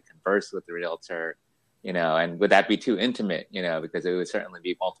actually converse with the realtor? And would that be too intimate, because it would certainly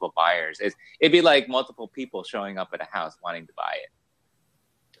be multiple buyers. It'd be like multiple people showing up at a house wanting to buy it.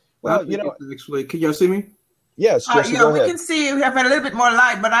 Well, actually, can y'all see me? Yes, Jesse, go ahead. We can see you. We have a little bit more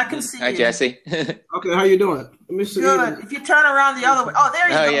light, but I can see you. Hi, Jesse. Okay, how you doing? Let me see. Good. If you turn around the other way. Oh, there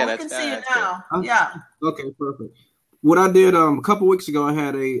you go. Yeah, we can see you now. Good. Yeah. Okay, perfect. What I did a couple weeks ago, I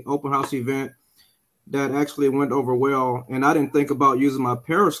had a open house event that actually went over well, and I didn't think about using my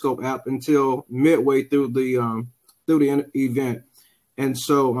Periscope app until midway through the event. And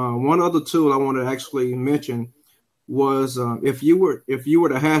so one other tool I wanted to actually mention was if you were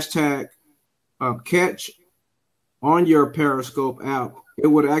to hashtag catch on your Periscope app, it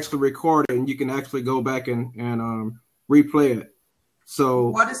would actually record it, and you can actually go back and replay it. So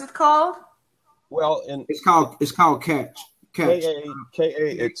what is it called? Well, it's called Catch.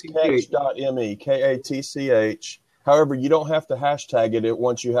 It's catch.me, KATCH. However, you don't have to hashtag it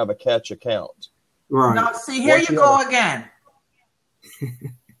once you have a Catch account. Right. Now, see, here you go again.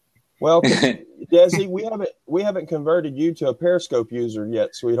 Well, Desi, we haven't converted you to a Periscope user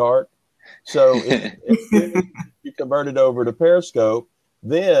yet, sweetheart. So if you convert it over to Periscope,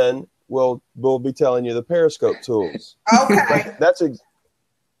 then we'll be telling you the Periscope tools. Okay.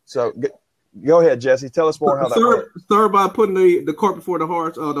 So go ahead, Jesse. Tell us more how that works. Start by putting the cart before the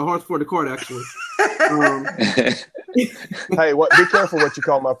horse, the horse before the cart, actually. Hey, be careful what you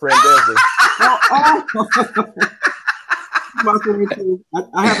call my friend Desi. My friend too.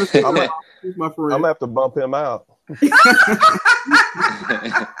 I haven't seen my friend. I'm gonna have to bump him out.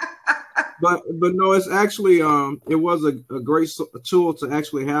 But no, it's actually it was a great tool to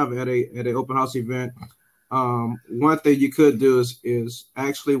actually have at a open house event. One thing you could do is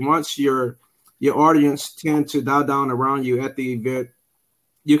actually once your audience tend to die down around you at the event,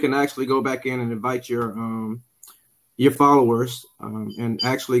 you can actually go back in and invite your followers and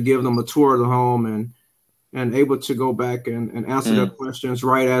actually give them a tour of the home and able to go back and answer their questions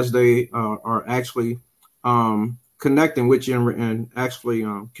right as they are actually connecting with you and actually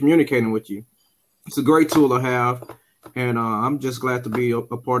communicating with you. It's a great tool to have, and I'm just glad to be a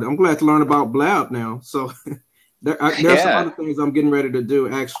part of it. I'm glad to learn about Blab now. So there's some other things I'm getting ready to do,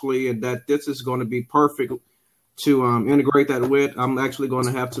 actually, and that this is going to be perfect to integrate that with. I'm actually going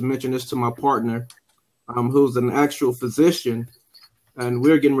to have to mention this to my partner, who's an actual physician, and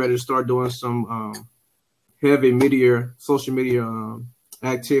we're getting ready to start doing some heavy social media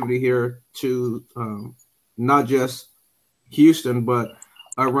activity here to not just Houston, but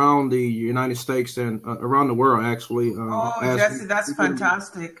around the United States and around the world, actually. Jesse, that's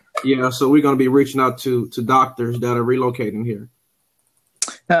fantastic. Yeah, so we're going to be reaching out to doctors that are relocating here.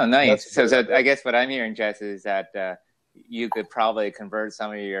 Oh, nice. So I guess what I'm hearing, Jesse, is that you could probably convert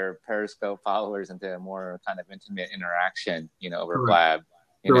some of your Periscope followers into a more kind of intimate interaction, over Blab,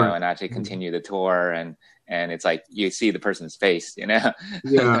 and actually continue the tour and it's like you see the person's face, Yeah.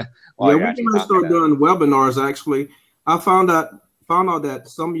 We're going to start doing webinars. Actually, I found out that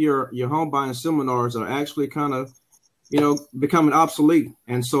some of your home buying seminars are actually kind of, becoming obsolete,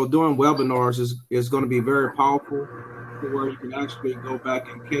 and so doing webinars is going to be very powerful, where you can actually go back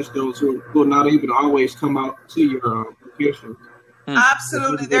and catch those who will not even always come out to your location.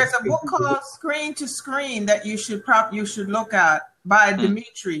 Absolutely. There's a book called Screen to Screen that you should look at by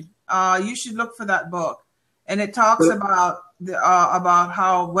Dimitri. You should look for that book. And it talks about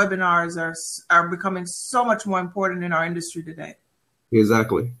how webinars are becoming so much more important in our industry today.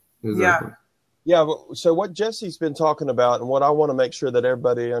 Exactly. Yeah. So what Jesse's been talking about, and what I want to make sure that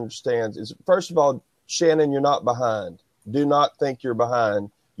everybody understands is, first of all, Shannon, you're not behind. Do not think you're behind.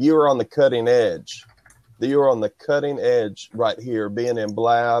 You are on the cutting edge. You are on the cutting edge right here, being in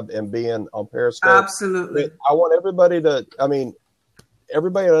Blab and being on Periscope. Absolutely. I want everybody to,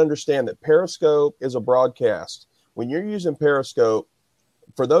 everybody to understand that Periscope is a broadcast. When you're using Periscope,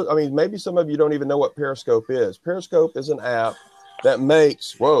 for those, I mean, maybe some of you don't even know what Periscope is. Periscope is an app that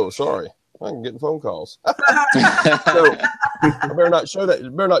makes, I'm getting phone calls. So I better not show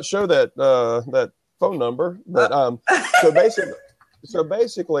that, that phone number. But so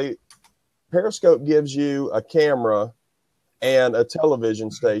basically, Periscope gives you a camera and a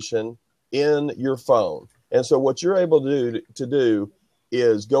television station in your phone. And so what you're able to do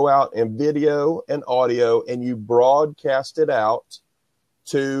is go out and video and audio, and you broadcast it out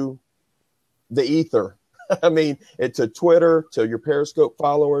to the ether. I mean, it's to Twitter, to your Periscope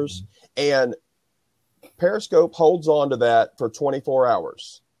followers, and Periscope holds on to that for 24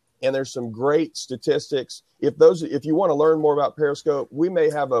 hours. And there's some great statistics. If you want to learn more about Periscope, we may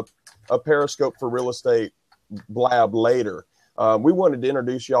have a Periscope for real estate Blab later. We wanted to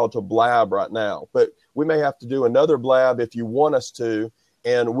introduce y'all to Blab right now, but we may have to do another Blab if you want us to,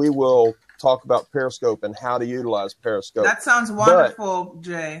 and we will talk about Periscope and how to utilize Periscope. That sounds wonderful,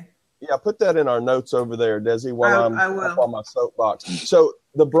 Jay. Yeah, put that in our notes over there, Desi, while I'm up on my soapbox. So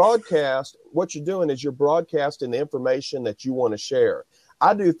the broadcast, what you're doing is you're broadcasting the information that you want to share.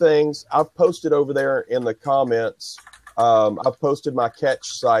 I do things, I've posted over there in the comments. I've posted my Catch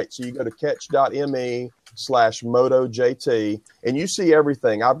site. So you go to catch.me/MotoJT and you see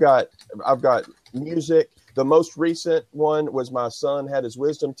everything. I've got music. The most recent one was my son had his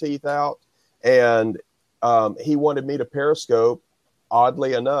wisdom teeth out, and he wanted me to Periscope.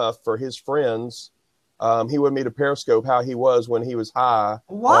 Oddly enough, for his friends, he wanted me to Periscope how he was when he was high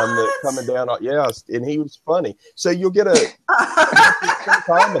on the coming down. Yes, and he was funny. So you'll get a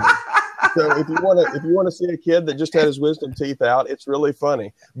comedy. So if you want to see a kid that just had his wisdom teeth out, it's really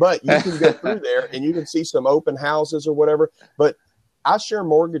funny. But you can go through there and you can see some open houses or whatever. But I share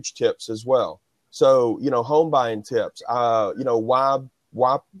mortgage tips as well. So home buying tips.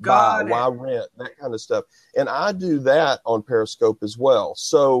 Why buy, why rent, that kind of stuff. And I do that on Periscope as well.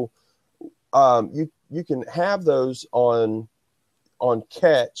 So you can have those on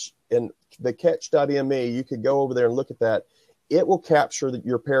Catch, and the catch.me, you could go over there and look at that. It will capture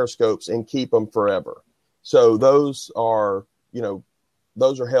your Periscopes and keep them forever. So those are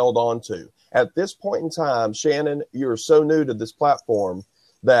held on to. At this point in time, Shannon, you're so new to this platform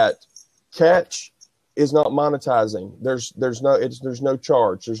that Catch is not monetizing. There's no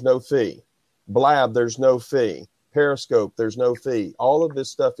charge. There's no fee. Blab, there's no fee. Periscope, there's no fee. All of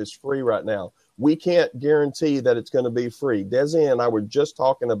this stuff is free right now. We can't guarantee that it's going to be free. Desi and I were just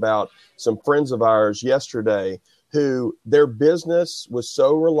talking about some friends of ours yesterday who their business was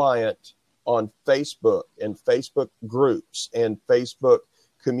so reliant on Facebook and Facebook groups and Facebook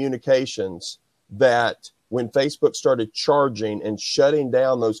communications that when Facebook started charging and shutting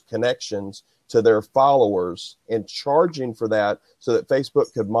down those connections to their followers and charging for that so that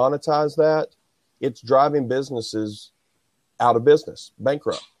Facebook could monetize that, it's driving businesses out of business,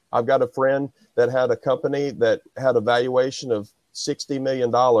 bankrupt. I've got a friend that had a company that had a valuation of $60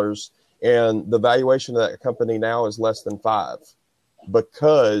 million, and the valuation of that company now is less than $5 million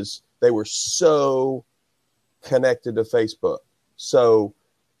because they were so connected to Facebook. So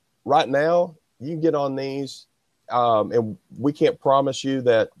right now, you can get on these, and we can't promise you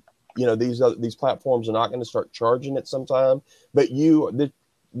that these platforms are not going to start charging at some time, but you're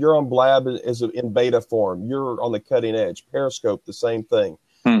on Blab is in beta form. You're on the cutting edge. Periscope, the same thing.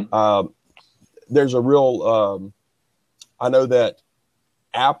 There's a real, I know that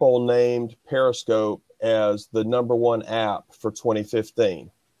Apple named Periscope as the #1 app for 2015.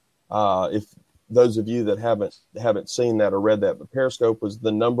 If those of you that haven't seen that or read that, but Periscope was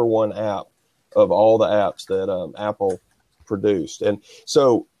the #1 app of all the apps that Apple produced, and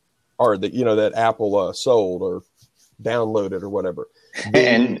so, or that Apple sold or downloaded or whatever.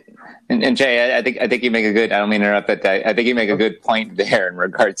 And Jay, I think you make a good. I don't mean to interrupt, but I think you make a good point there in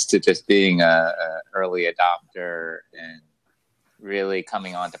regards to just being a early adopter and really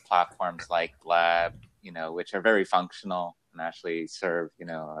coming onto platforms like Blab, which are very functional and actually serve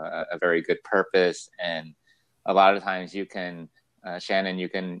a very good purpose. And a lot of times you can, Shannon,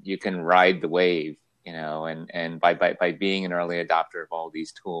 you can ride the wave, and by being an early adopter of all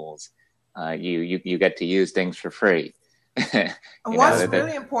these tools, you get to use things for free. What's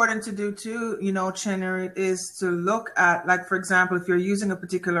really important to do too, Chinner, is to look at, like, for example, if you're using a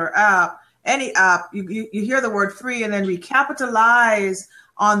particular app, any app, you hear the word free, and then we capitalize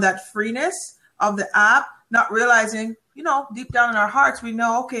on that freeness of the app, not realizing, deep down in our hearts, we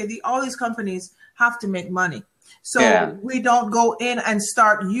know, okay, all these companies have to make money. So we don't go in and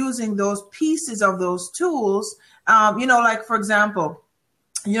start using those pieces of those tools. Like, for example,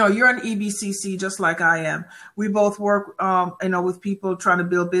 you're an EBCC just like I am. We both work, with people trying to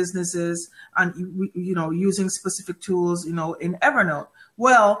build businesses and, using specific tools, in Evernote.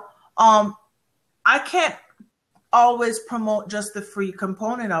 Well, I can't always promote just the free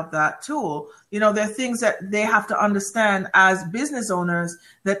component of that tool. There are things that they have to understand as business owners,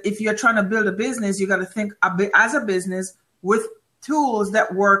 that if you're trying to build a business, you got to think as a business with tools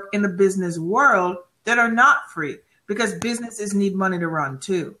that work in the business world that are not free. Because businesses need money to run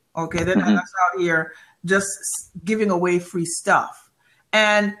too. Okay, they're not out here just giving away free stuff.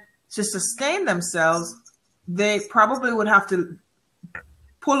 And to sustain themselves, they probably would have to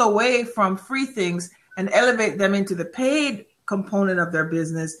pull away from free things and elevate them into the paid component of their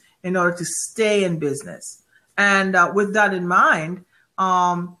business in order to stay in business. And with that in mind,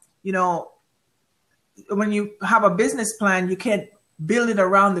 when you have a business plan, you can't build it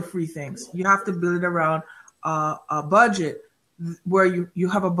around the free things. You have to build it around a budget where you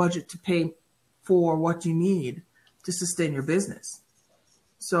have a budget to pay for what you need to sustain your business.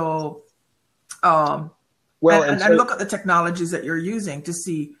 So, and look at the technologies that you're using to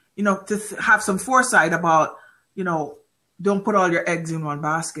see, to have some foresight about, don't put all your eggs in one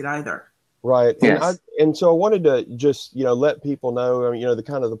basket either. Right. Yes. And so I wanted to just, let people know,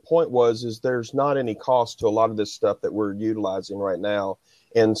 the point is there's not any cost to a lot of this stuff that we're utilizing right now.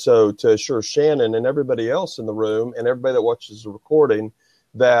 And so to assure Shannon and everybody else in the room and everybody that watches the recording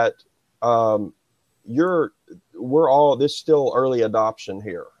that we're all, this still early adoption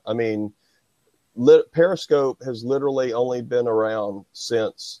here. I mean, Periscope has literally only been around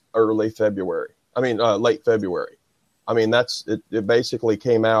since late February. I mean, it basically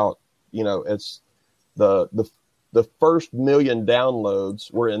came out, it's the first million downloads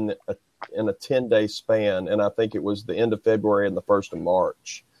were in a 10-day span, and I think it was the end of February and the 1st of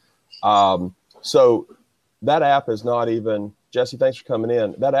March. So that app is not even, Jesse, thanks for coming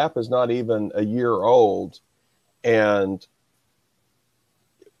in. That app is not even a year old. And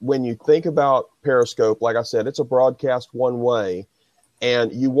when you think about Periscope, like I said, it's a broadcast one way,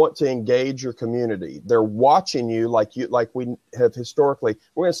 and you want to engage your community. They're watching you like we have historically.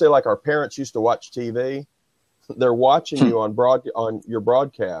 We're going to say like our parents used to watch TV. They're watching you on your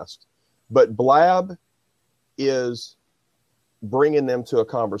broadcast. But Blab is bringing them to a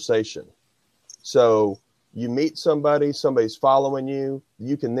conversation. So you meet somebody's following you,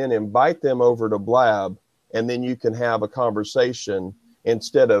 you can then invite them over to Blab, and then you can have a conversation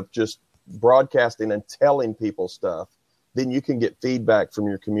instead of just broadcasting and telling people stuff. Then you can get feedback from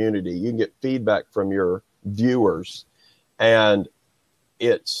your community. You can get feedback from your viewers. And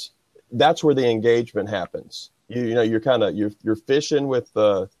that's where the engagement happens. You're fishing with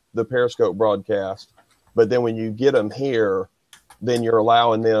the Periscope broadcast, but then when you get them here, then you're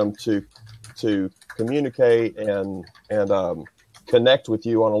allowing them to communicate and connect with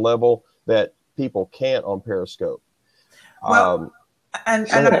you on a level that people can't on Periscope. Well, and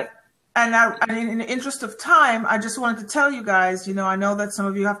in the interest of time, I just wanted to tell you guys, I know that some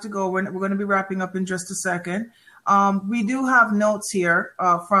of you have to go. We're going to be wrapping up in just a second. We do have notes here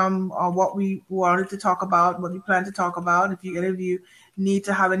from what we wanted to talk about, what we plan to talk about. If any of you need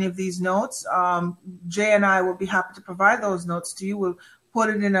to have any of these notes, Jay and I will be happy to provide those notes to you. We'll put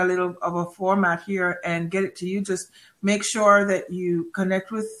it in a little of a format here and get it to you. Just make sure that you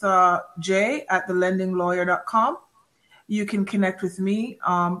connect with Jay at thelendinglawyer.com. You can connect with me.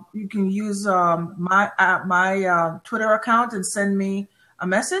 You can use my Twitter account and send me a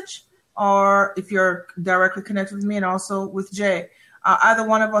message, or if you're directly connected with me and also with Jay, either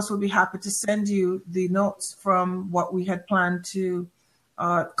one of us will be happy to send you the notes from what we had planned to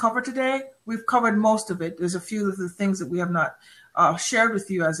cover today. We've covered most of it. There's a few of the things that we have not shared with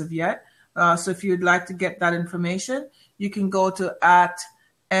you as of yet. So if you'd like to get that information, you can go to at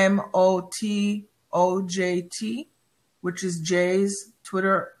MOTOJT, which is Jay's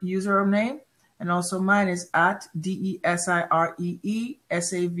Twitter username. And also mine is at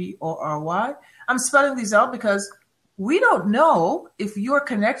DESIREESAVORY. I'm spelling these out because we don't know if you're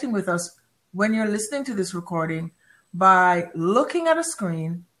connecting with us when you're listening to this recording by looking at a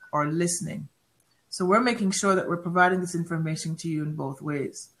screen or listening. So we're making sure that we're providing this information to you in both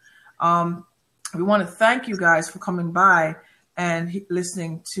ways. We want to thank you guys for coming by and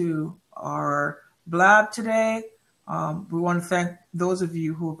listening to our Blab today. We want to thank those of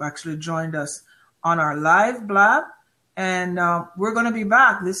you who have actually joined us on our live Blab. And we're going to be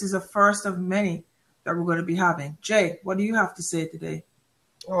back. This is the first of many that we're going to be having. Jay, what do you have to say today?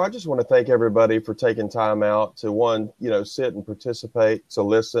 Oh, I just want to thank everybody for taking time out to sit and participate, to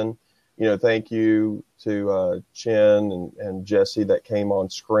listen. Thank you to Chen and Jesse that came on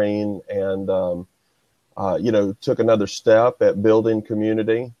screen. And took another step at building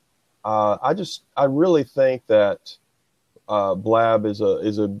community. I really think that Blab is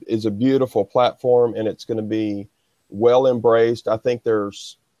a beautiful platform, and it's going to be well embraced. I think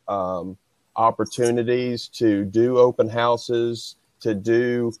there's opportunities to do open houses, to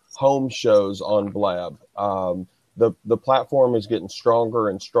do home shows on Blab. The platform is getting stronger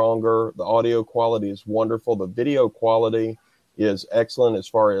and stronger. The audio quality is wonderful. The video quality is excellent as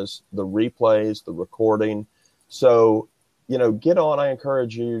far as the replays, the recording. So, get on. I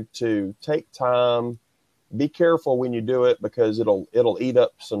encourage you to take time. Be careful when you do it, because it'll eat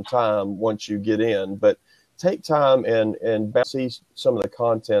up some time once you get in. But take time and see some of the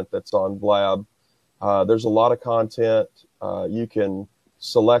content that's on Blab. There's a lot of content. You can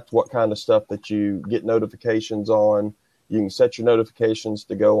select what kind of stuff that you get notifications on. You can set your notifications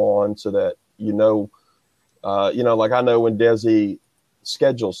to go on so that like I know when Desi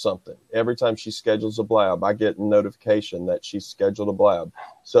schedules something, every time she schedules a Blab, I get a notification that she's scheduled a Blab.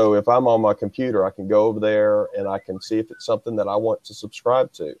 So if I'm on my computer, I can go over there and I can see if it's something that I want to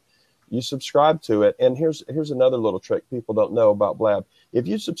subscribe to. You subscribe to it. And here's another little trick people don't know about Blab. If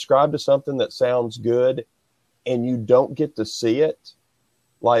you subscribe to something that sounds good and you don't get to see it,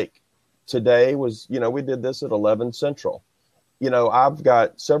 like today was, we did this at 11 Central. I've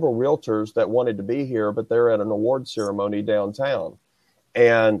got several realtors that wanted to be here, but they're at an award ceremony downtown.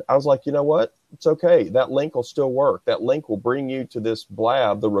 And I was like, you know what? It's okay. That link will still work. That link will bring you to this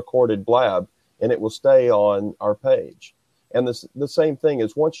Blab, the recorded Blab, and it will stay on our page. And the same thing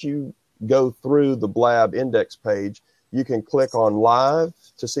is, once you go through the Blab index page, you can click on live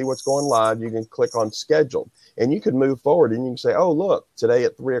to see what's going live. You can click on scheduled, and you can move forward and you can say, oh, look, today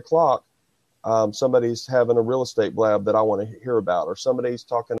at 3:00, somebody's having a real estate Blab that I want to hear about, or somebody's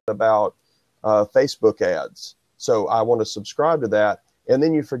talking about Facebook ads. So I want to subscribe to that. And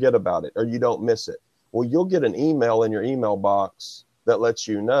then you forget about it, or you don't miss it. Well, you'll get an email in your email box that lets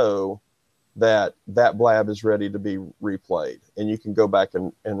you know that Blab is ready to be replayed, and you can go back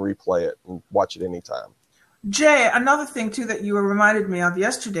and replay it and watch it anytime. Jay, another thing too that you reminded me of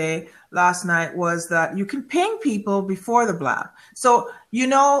last night, was that you can ping people before the Blab. So,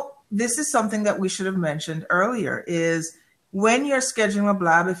 this is something that we should have mentioned earlier, is when you're scheduling a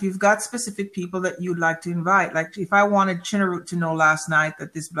Blab, if you've got specific people that you'd like to invite, like if I wanted Chinarut to know last night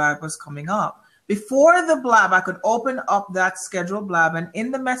that this Blab was coming up, before the Blab, I could open up that scheduled Blab, and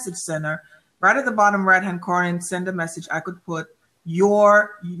in the message center, right at the bottom right-hand corner, and send a message, I could put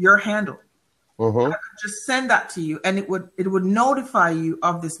your handle. Mm-hmm. I could just send that to you, and it would notify you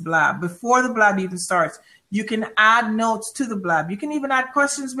of this Blab before the Blab even starts. You can add notes to the Blab. You can even add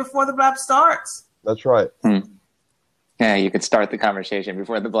questions before the Blab starts. That's right. Yeah, you could start the conversation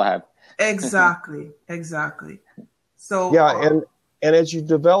before the Blab. Exactly. So yeah, and as you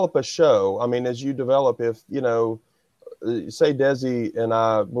develop a show, if say Desi and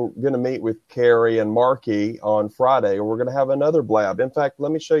I we're going to meet with Carrie and Marky on Friday, or we're going to have another Blab. In fact,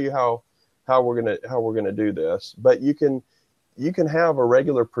 let me show you how we're going to do this. But you can have a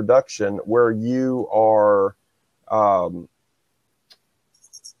regular production where you are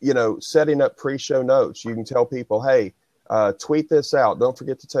setting up pre-show notes. You can tell people, hey, tweet this out. Don't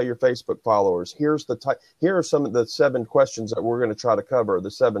forget to tell your Facebook followers. Here are some of the 7 questions that we're going to try to cover,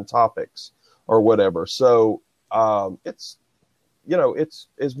 the 7 topics or whatever. So it's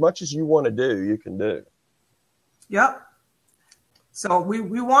as much as you want to do, you can do. Yep. So we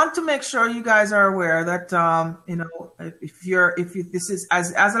want to make sure you guys are aware that if this is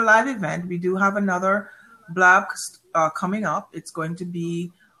as a live event, we do have another Blab coming up. It's going to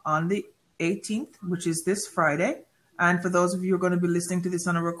be on the 18th, which is this Friday. And for those of you who are going to be listening to this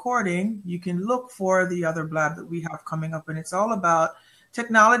on a recording, you can look for the other Blab that we have coming up. And it's all about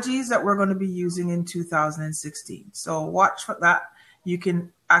technologies that we're going to be using in 2016. So watch for that. You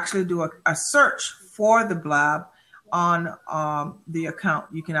can actually do a search for the Blab on the account.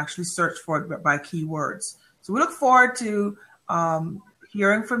 You can actually search for it by keywords. So we look forward to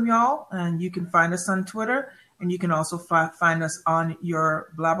hearing from y'all. And you can find us on Twitter. And you can also find us on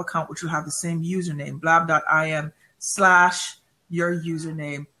your Blab account, which will have the same username, blab.im/your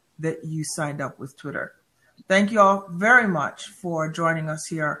username that you signed up with Twitter. Thank you all very much for joining us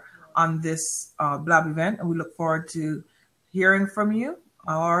here on this Blab event. And we look forward to hearing from you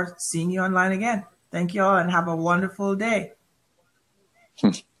or seeing you online again. Thank you all and have a wonderful day.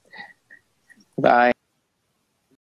 Bye.